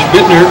Josh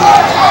Bittner.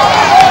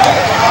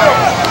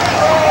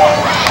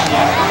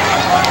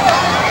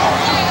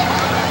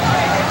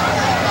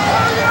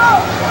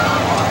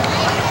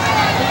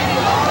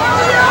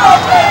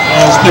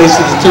 Place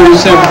at the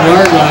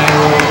 37-yard line.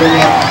 We'll bring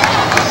up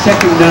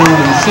second down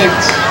and 6.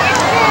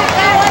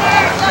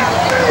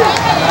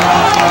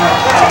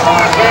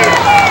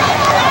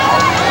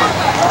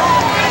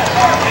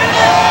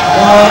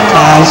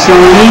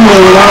 Sonino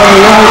right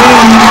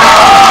in.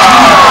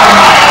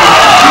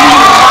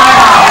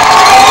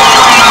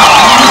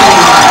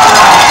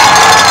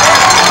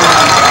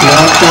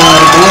 Knocked out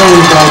of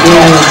bounds by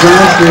Daniel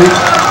Johnson.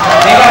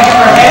 They got to get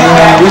their heads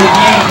back in the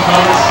game,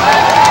 folks.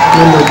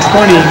 Number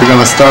 20. They're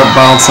going to start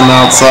bouncing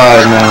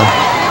outside now.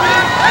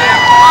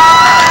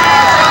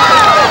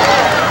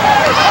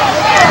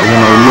 They're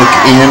going to look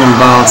in and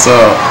bounce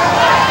out.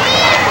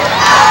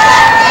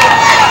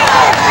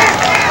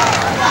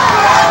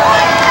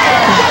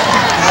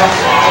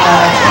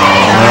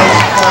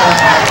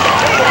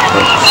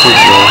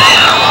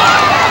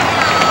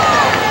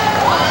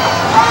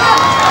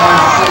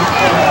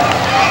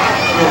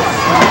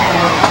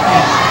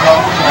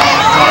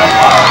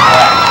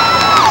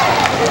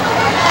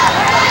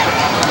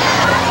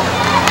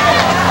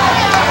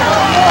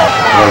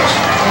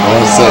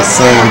 That's that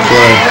same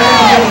play.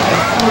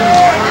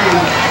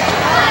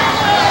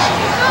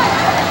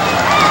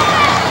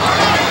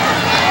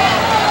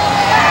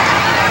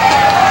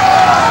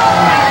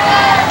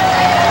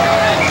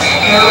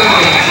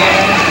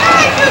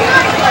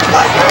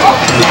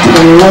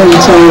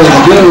 It's always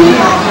good.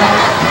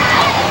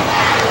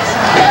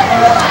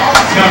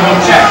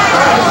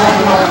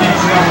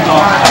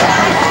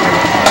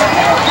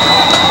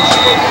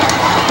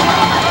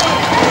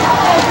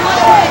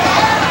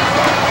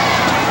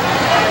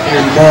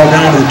 Here's the ball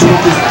down to the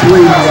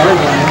 23-yard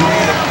line.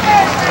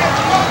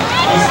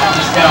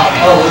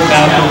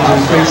 Falcons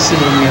are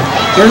facing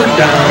third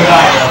down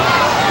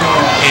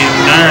and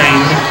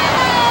 9.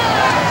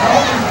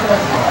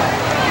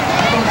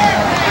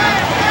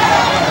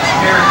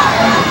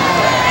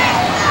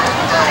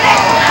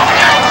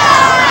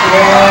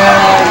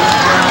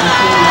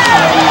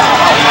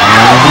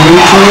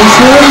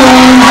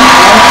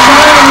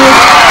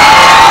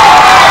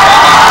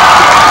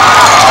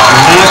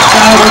 Knocked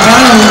out of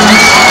bounds.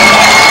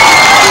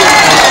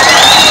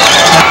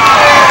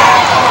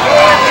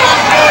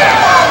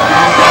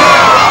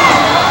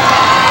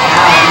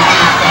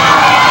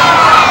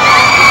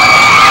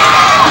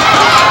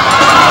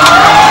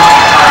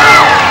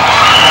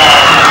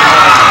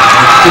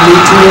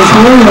 Demetrius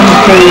Williams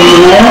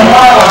playing there.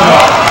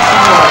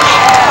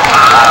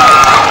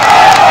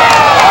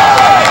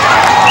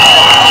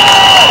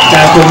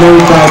 tackle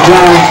made by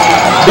Josh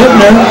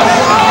Bittner.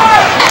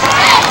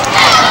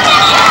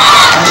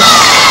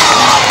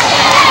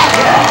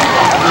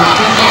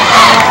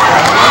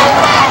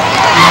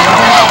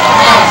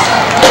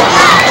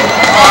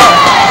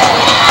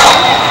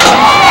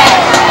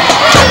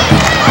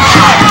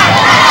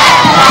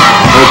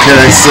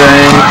 Okay,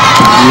 same.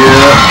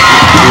 Yeah,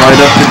 right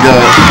up the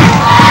gut.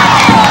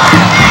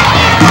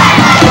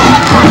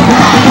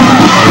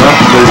 Yep,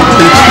 the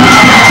pitch.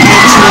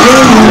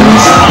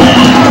 Williams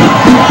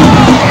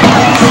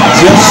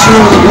just short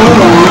of the goal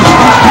line.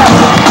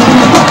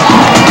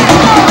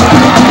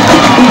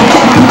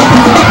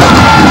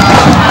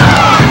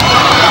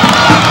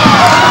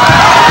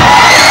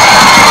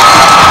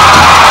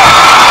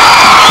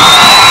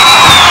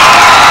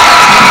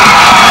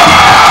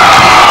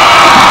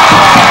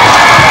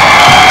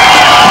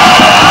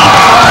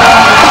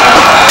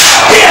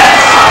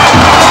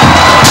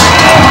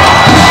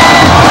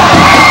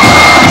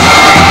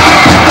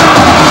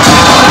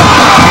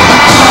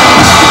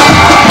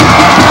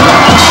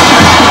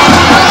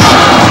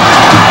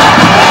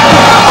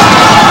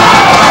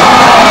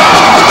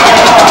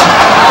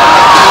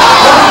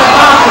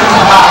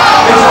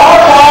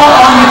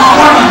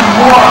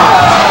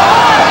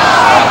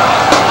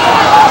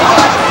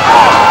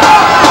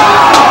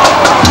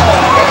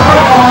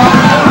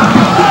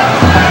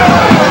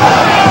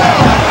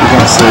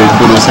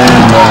 Put his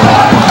hand on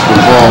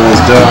the ball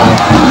was down.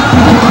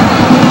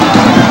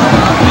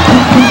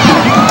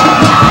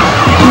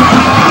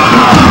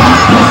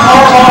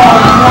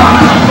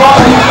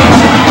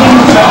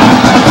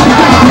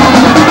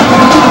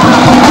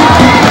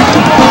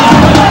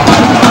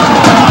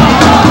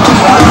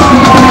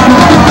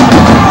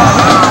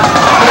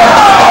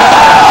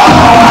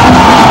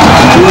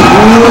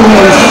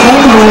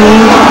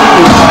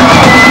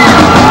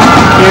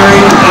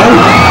 Carried out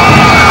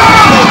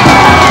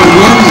to the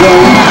end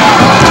zone.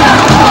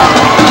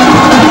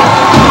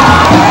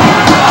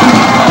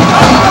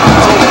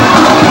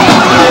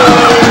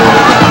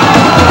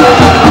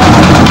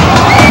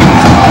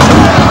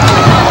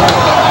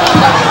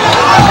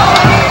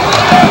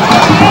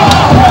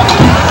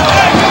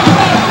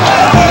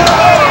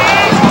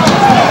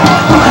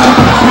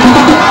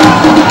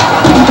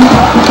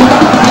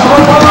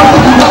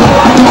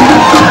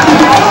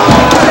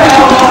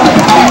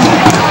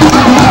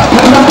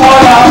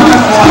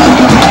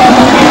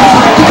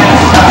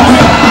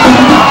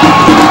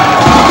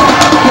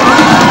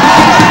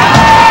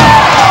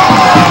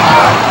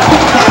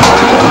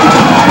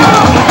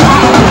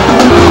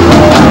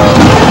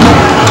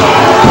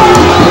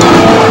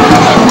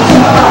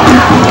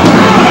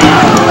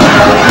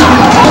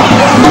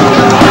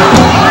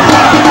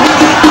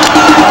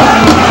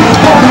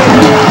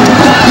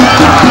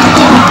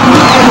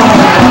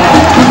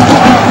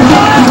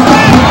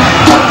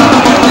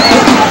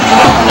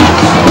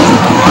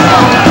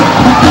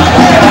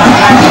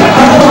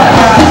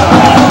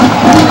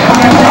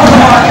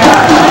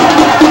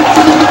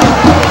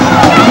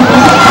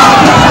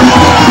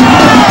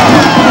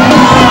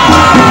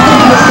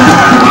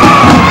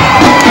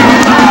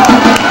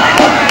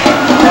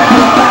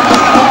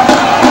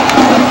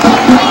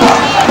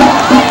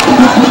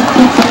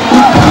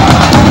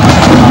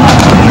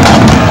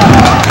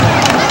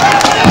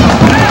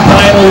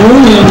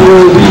 Union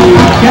will be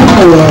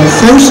Kenmore,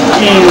 first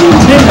and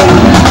 10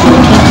 from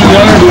the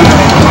 50-yard line.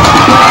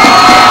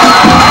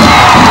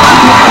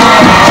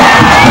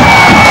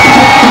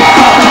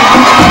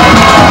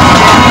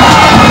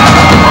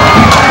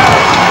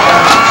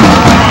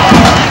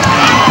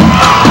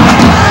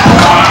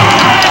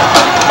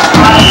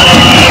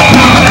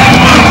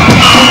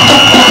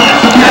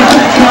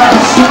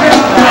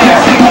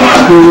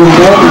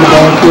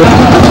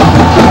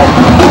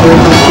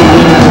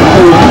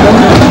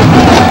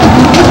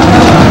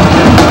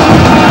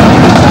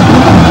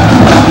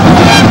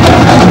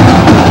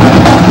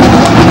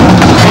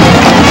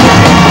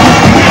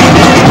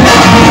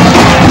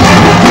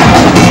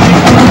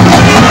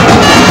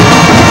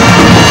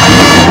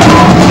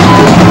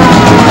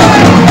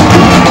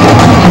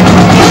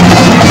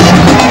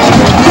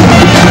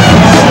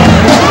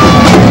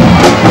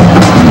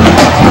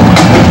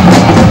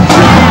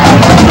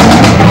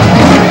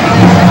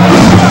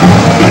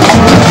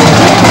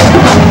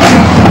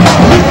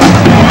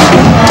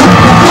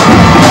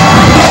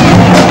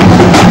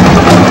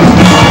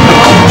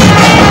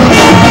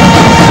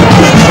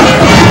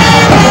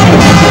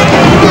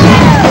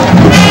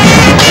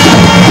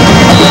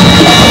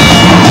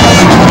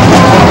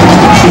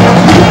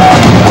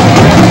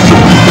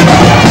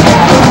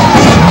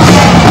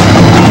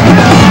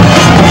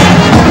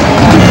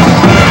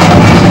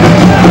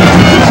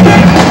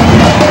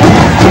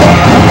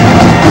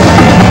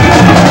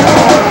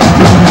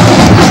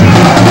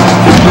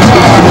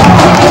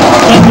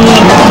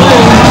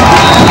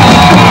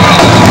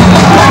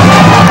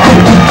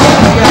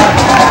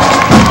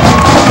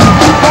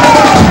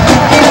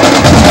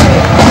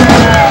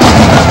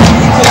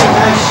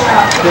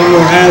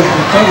 Kenmore has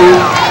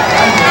recovered.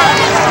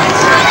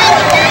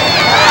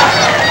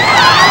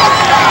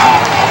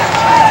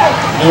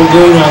 No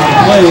gain on the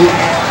play.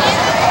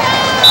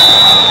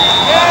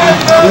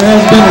 There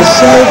has been a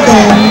cell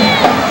phone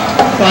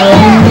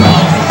found.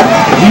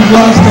 If you've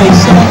lost a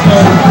cell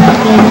phone, please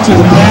go to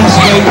the pass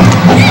gate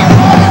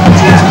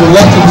to the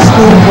left of the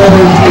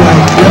scoreboard to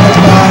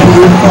identify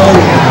your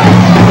phone.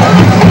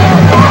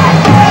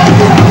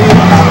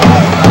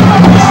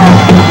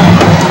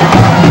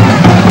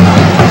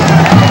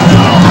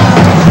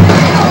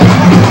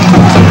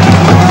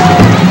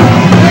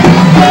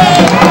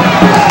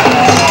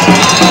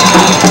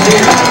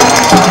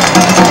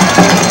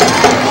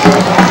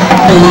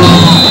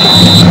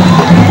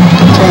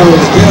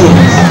 Charles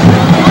Gillis.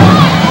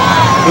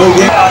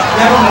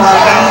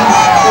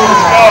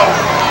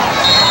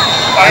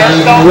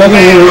 Firestone Weather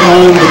fans.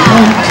 on the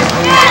punt.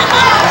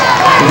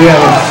 We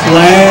have a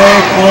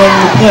flag on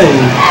the play.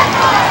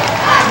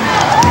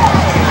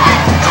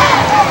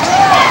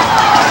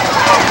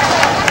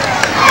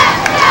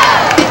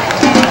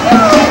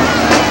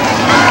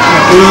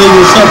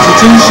 Illegal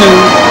substitution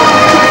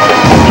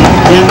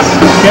against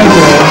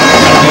Kenmore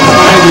at the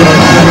 5-yard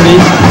penalty.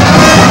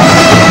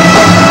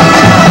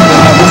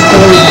 We'll have a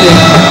score kick.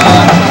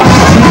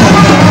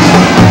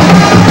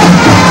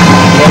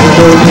 Weather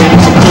goes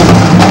into punt.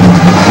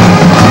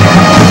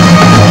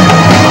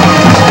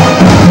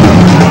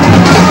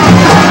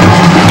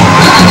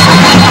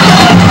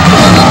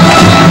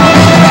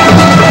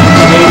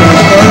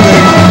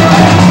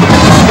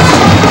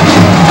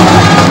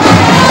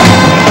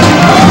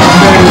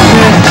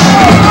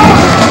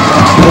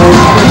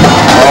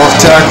 Off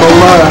tackle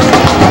line.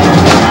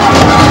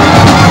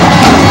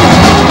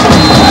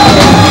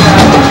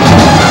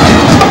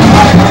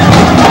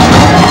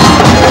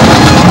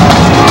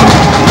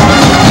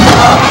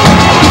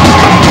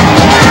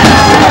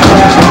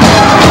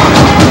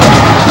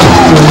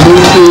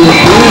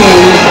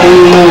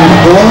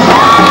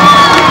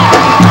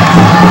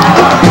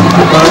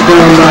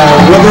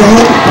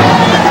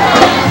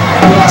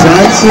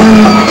 Johnson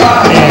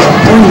and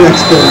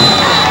Poindexter.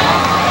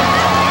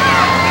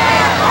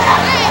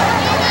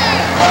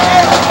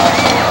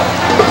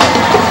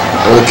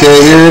 Okay,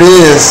 here it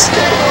is.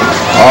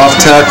 Off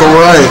tackle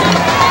right.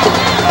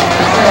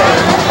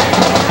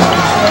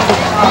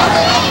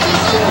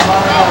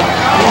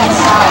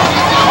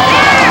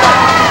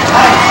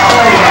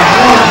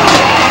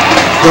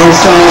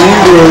 Dorsal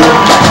Ingram,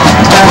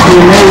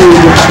 tackle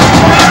made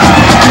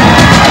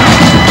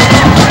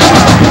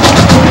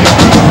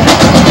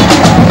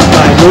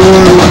by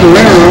Norm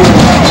Guerrero.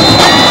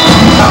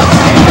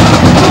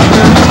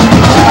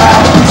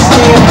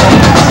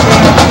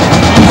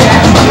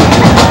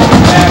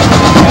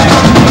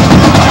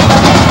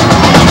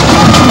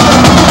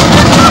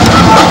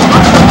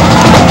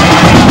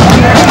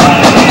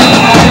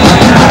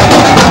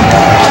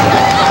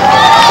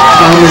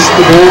 Thomas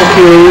the ball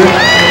carrier.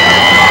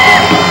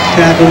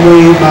 Tackle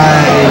made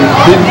by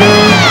Bittner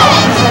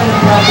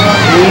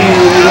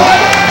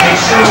and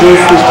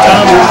Joseph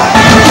Thomas.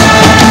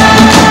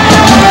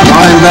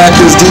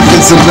 Linebackers,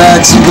 defensive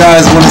backs, you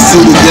guys want to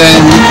see the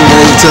game, you can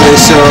wait until they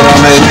show it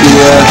on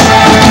APS.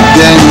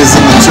 Game is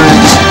in the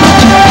trench.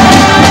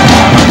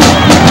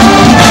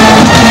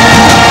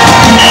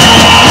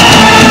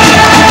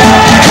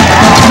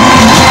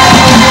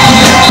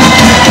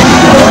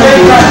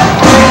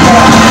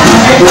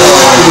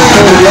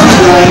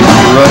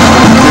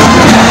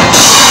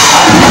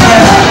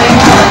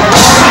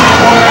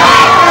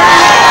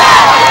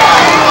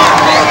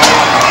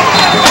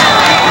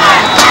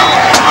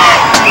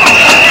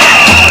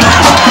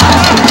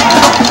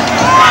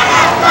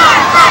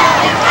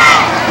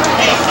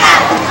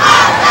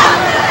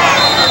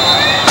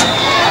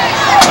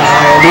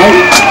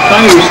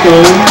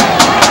 Firestone.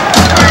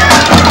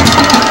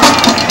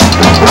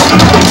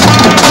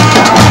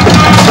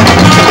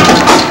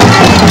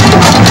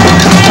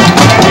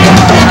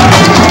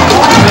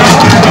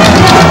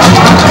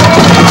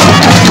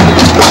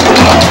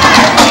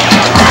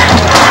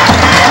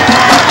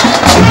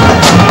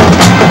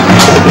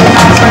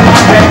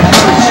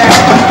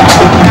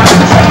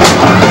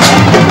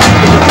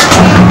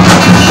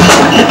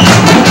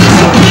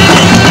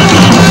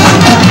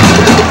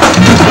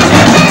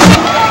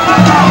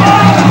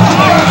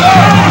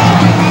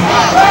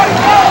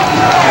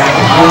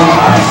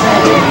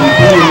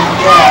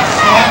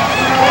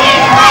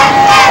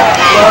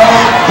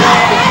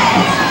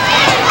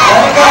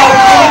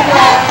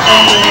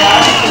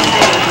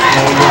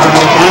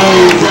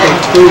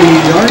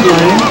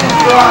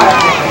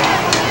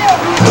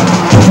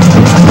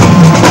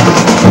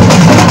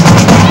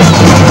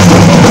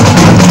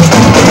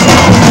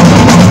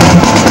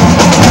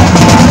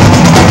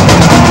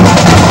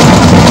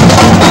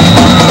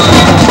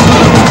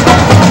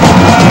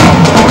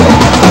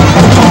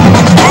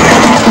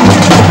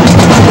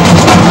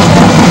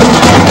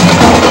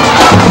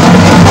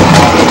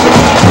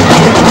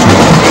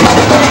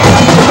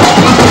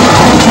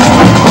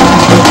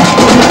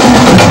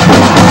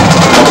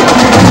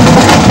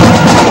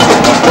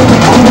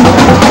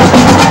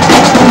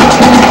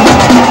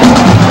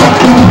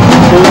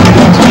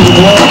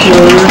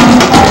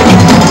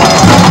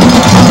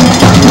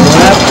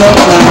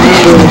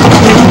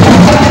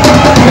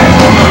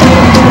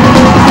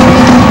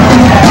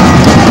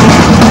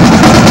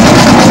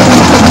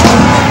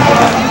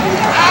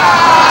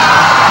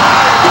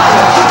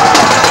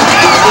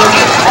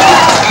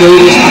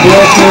 Davis, the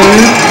ball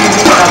carrier.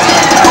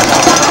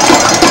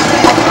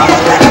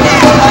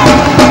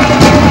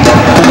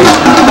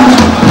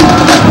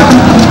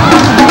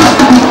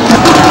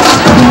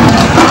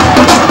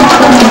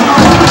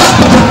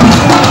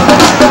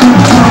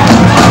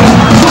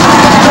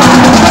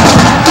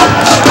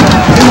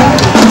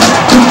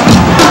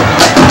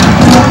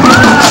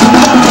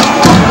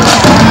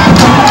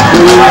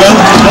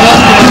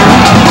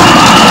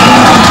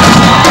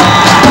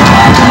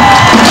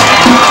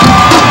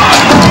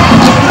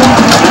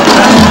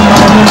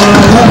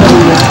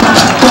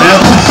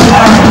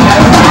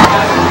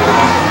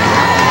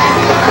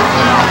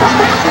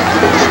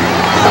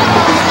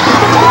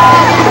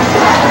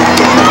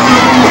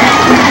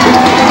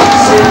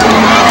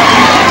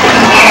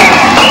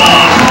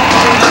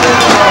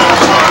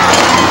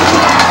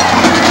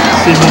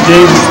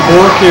 Davis, the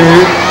ball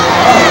carrier.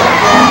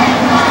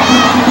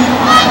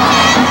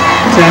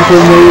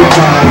 Tackle made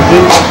by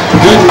Vince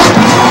Goodman.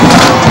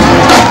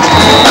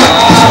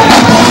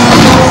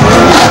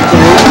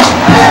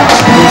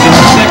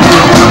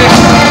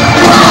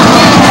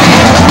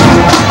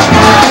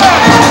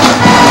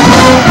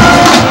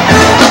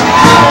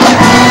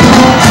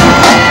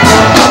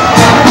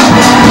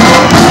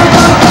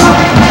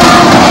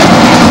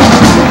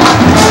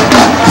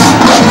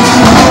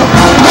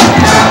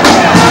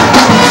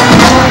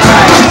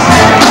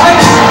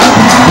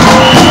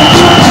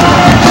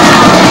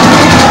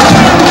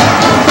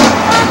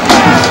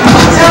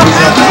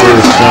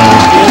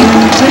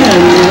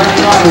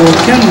 For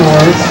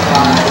Kenmore.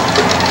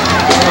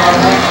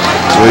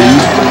 Well,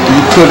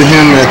 you put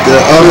him at the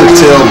other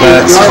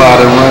tailback spot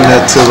and run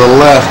that to the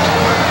left,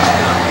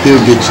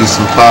 he'll get you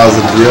some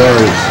positive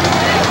yards.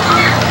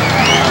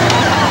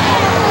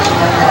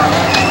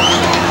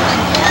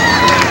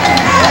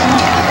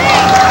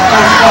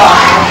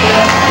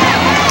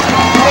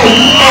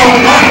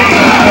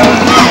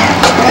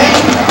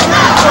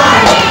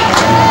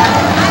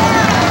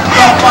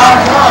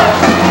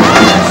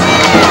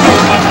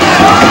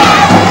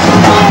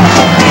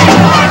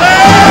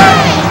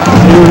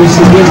 Davis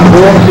again,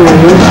 ball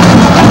carrier.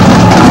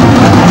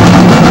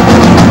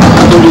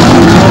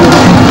 32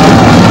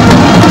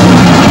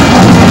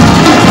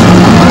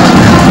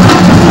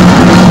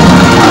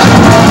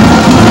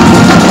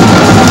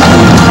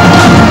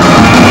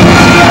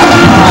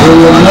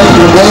 William Knight,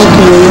 the ball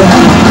carrier.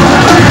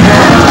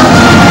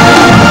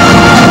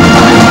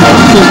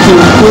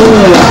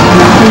 15-4.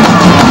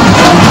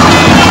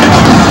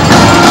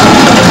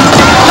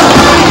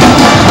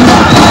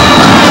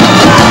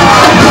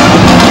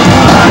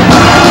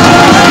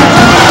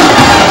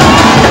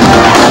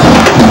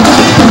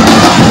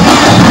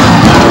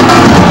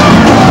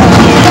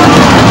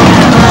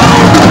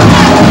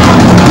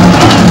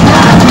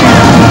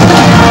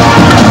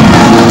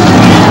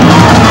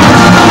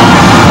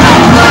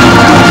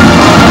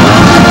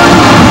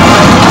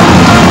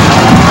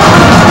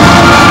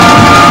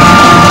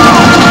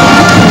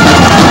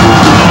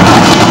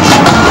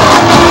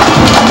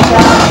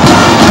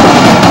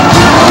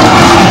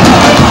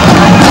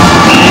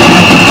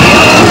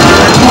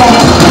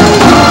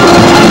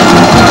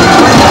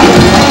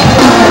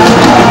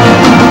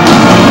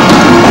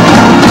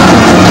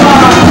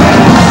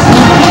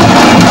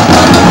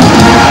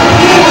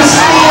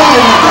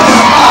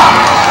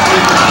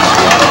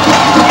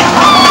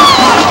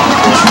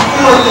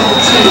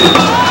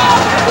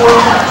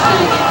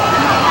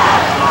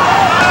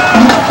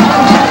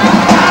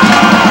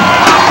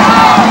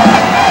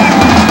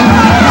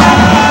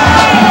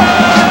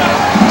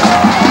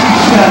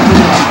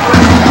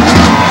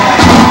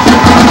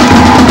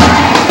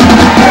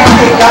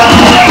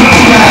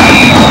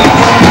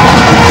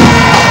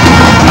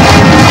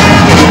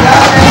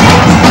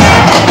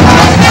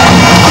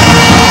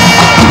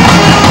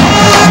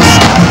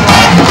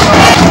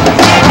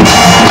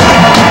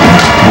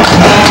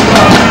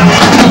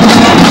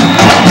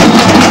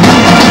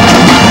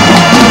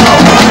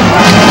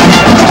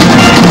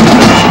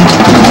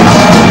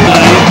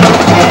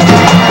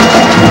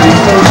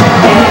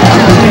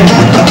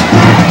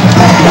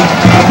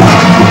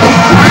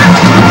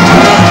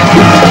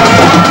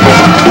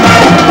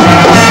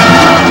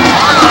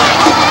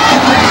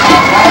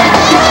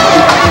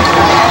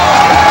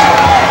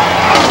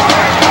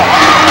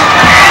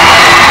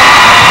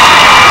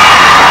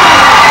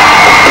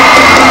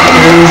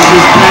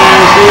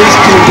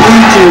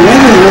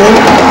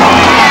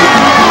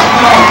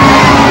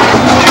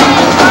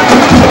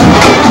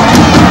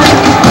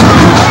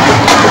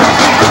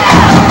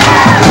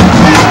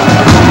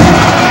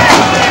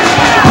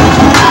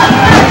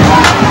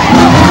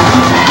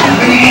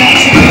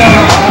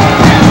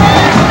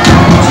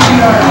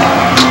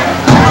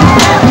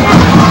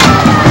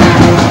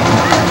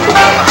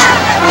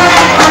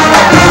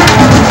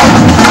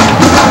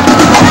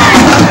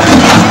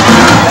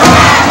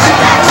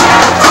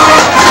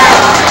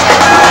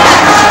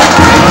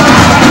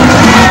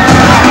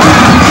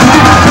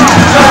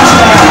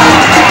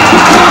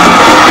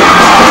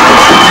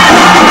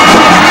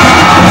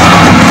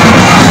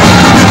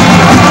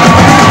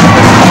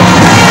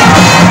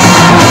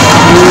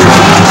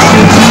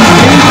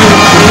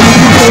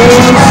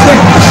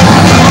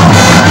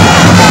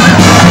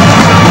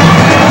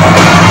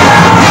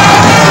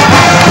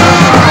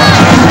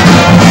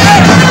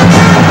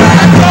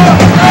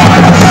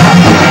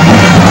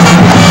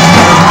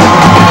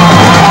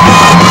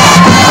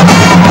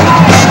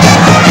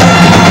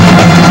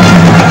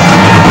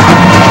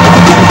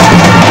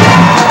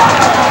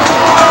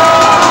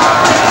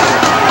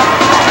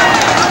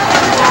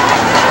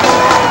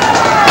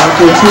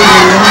 for 2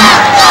 men.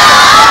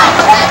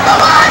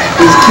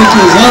 His kick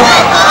is up.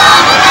 And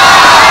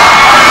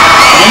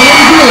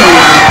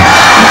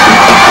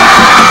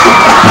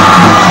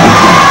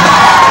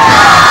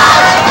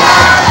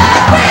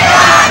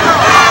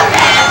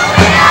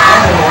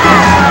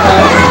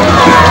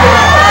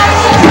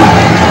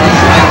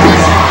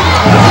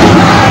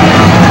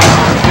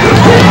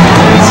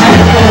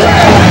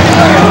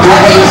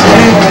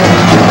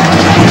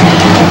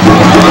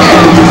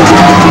good.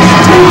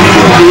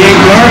 The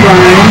 8-yard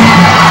line.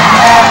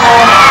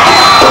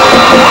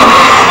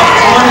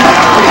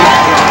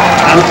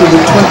 Out to the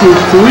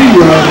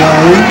 23-yard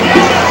line.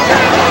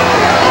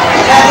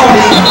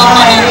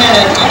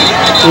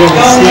 We have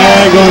a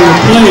flag on the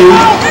play.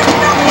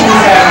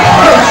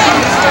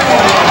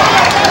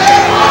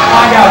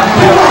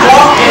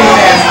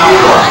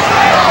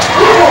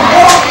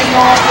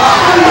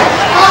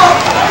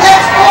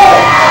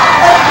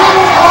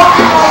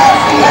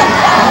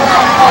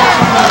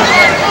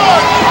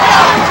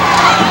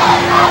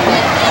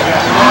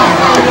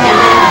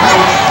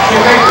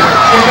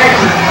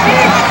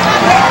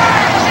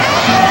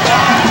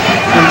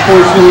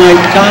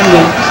 Unfortunate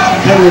conduct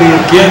penalty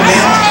against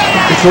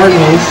the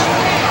Cardinals.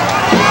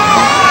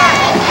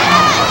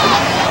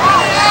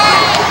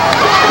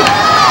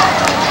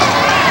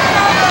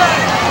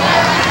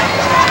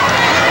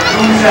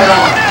 Who's that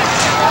on?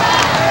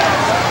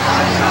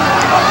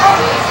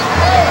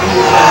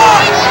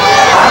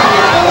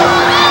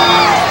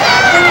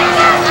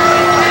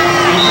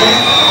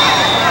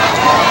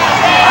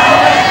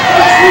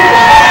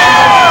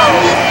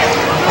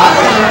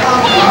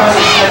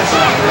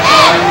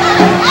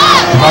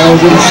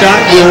 Ball's in the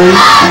shotgun.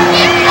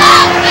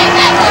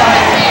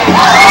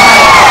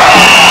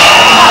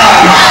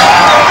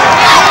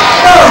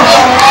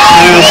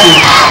 Pass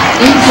is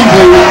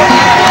incomplete.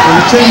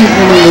 Continue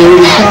from number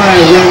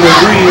 85, Randall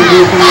Green,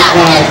 broken up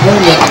by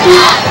Brenda.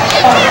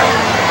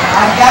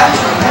 I got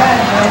you, man.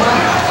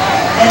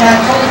 And I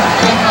told him, I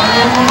think I'm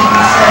in, and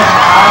he said,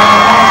 I don't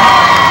know.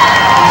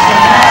 He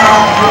said, now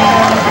I'll bring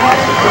down the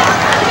play.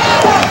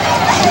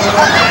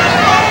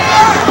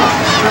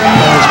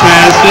 His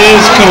pass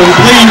is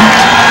complete.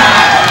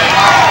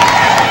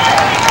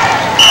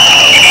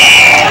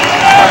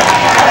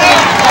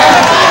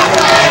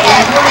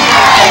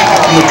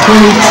 The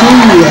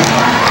 22,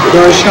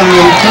 Darshawn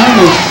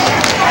Thomas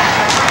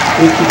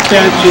with the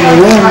catch and the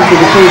run for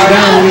the first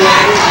down.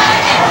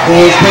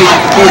 Ball is placed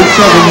at the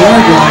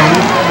 37-yard line.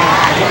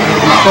 It'll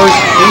be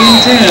first and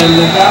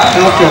 10,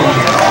 Falcons.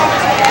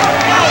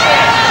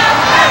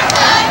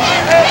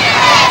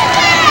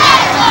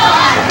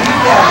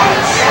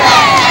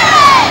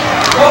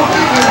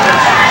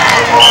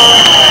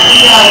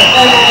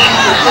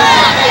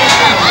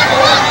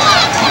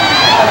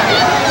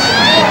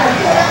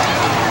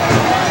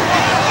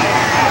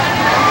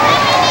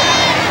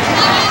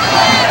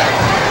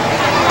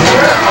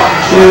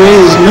 There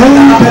is no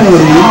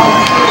penalty.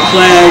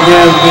 Flag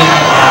has been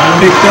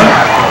picked up.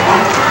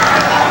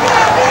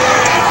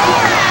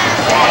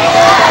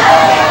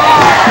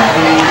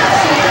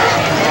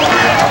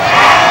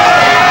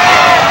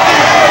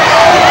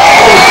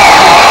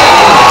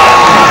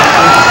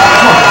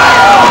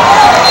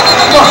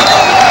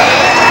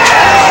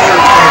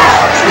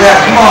 Yeah,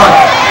 come on.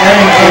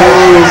 And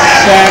is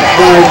sacked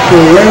by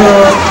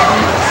Pereira.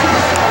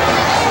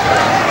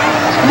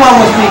 Come on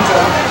with me,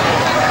 Joe.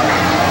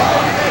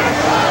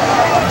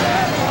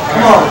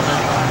 Come on.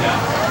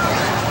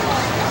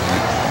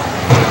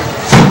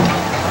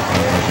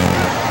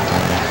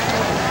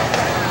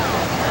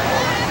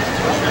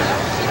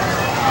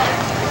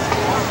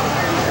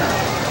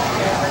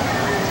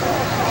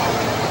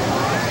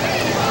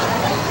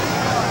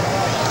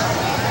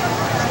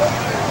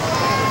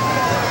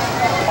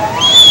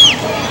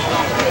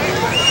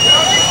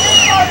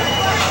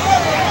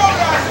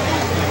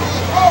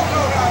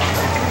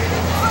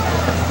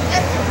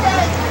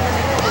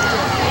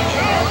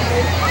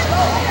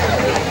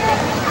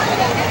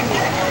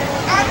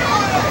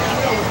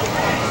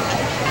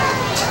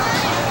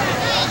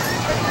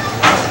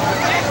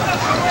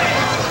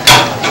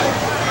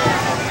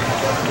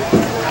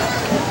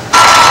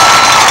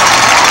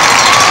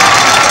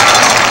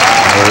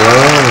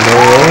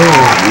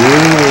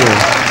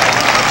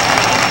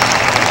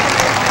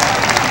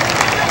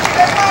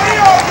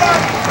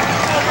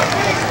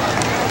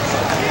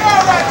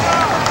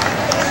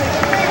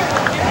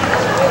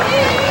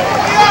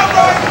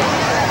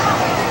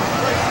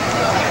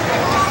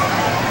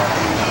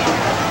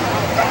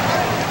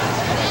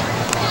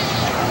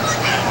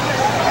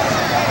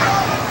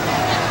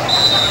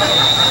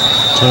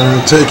 Trying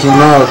to take him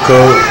out,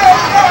 coach,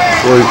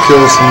 before he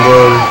kills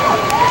somebody.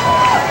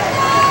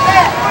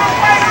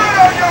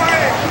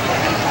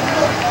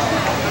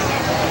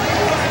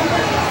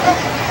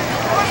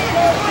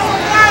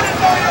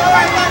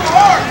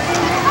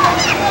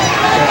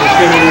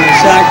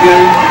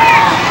 Shotgun.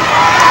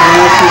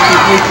 Pass is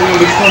complete to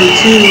number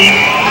 22.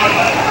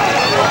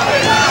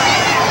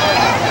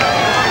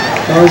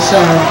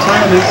 Darshawn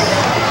Thomas.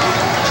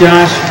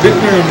 Josh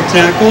Bittner on the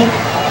tackle.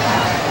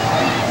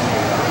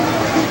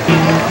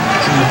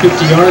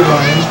 50-yard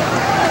line.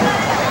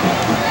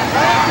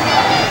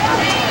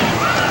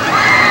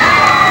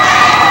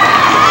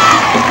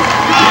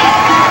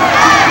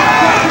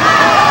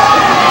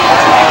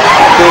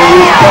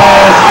 This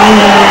pass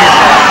is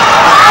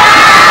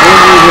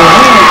over the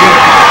head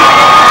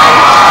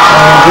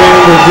of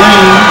Randall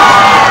Green.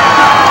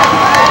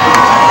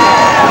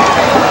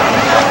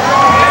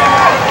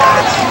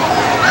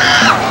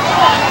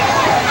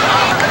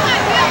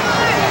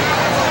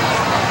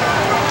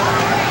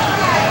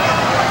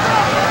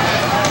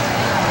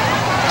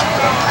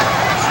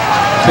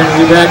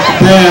 Turning it back to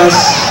pass.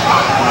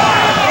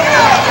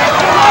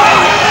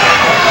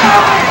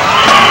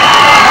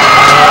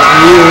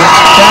 He is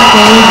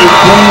tackled. It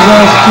brings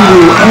us to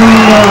the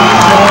end of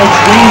tonight's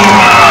game.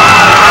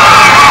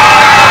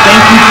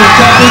 Thank you for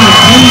stepping.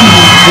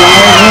 Please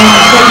drive home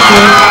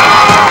safely.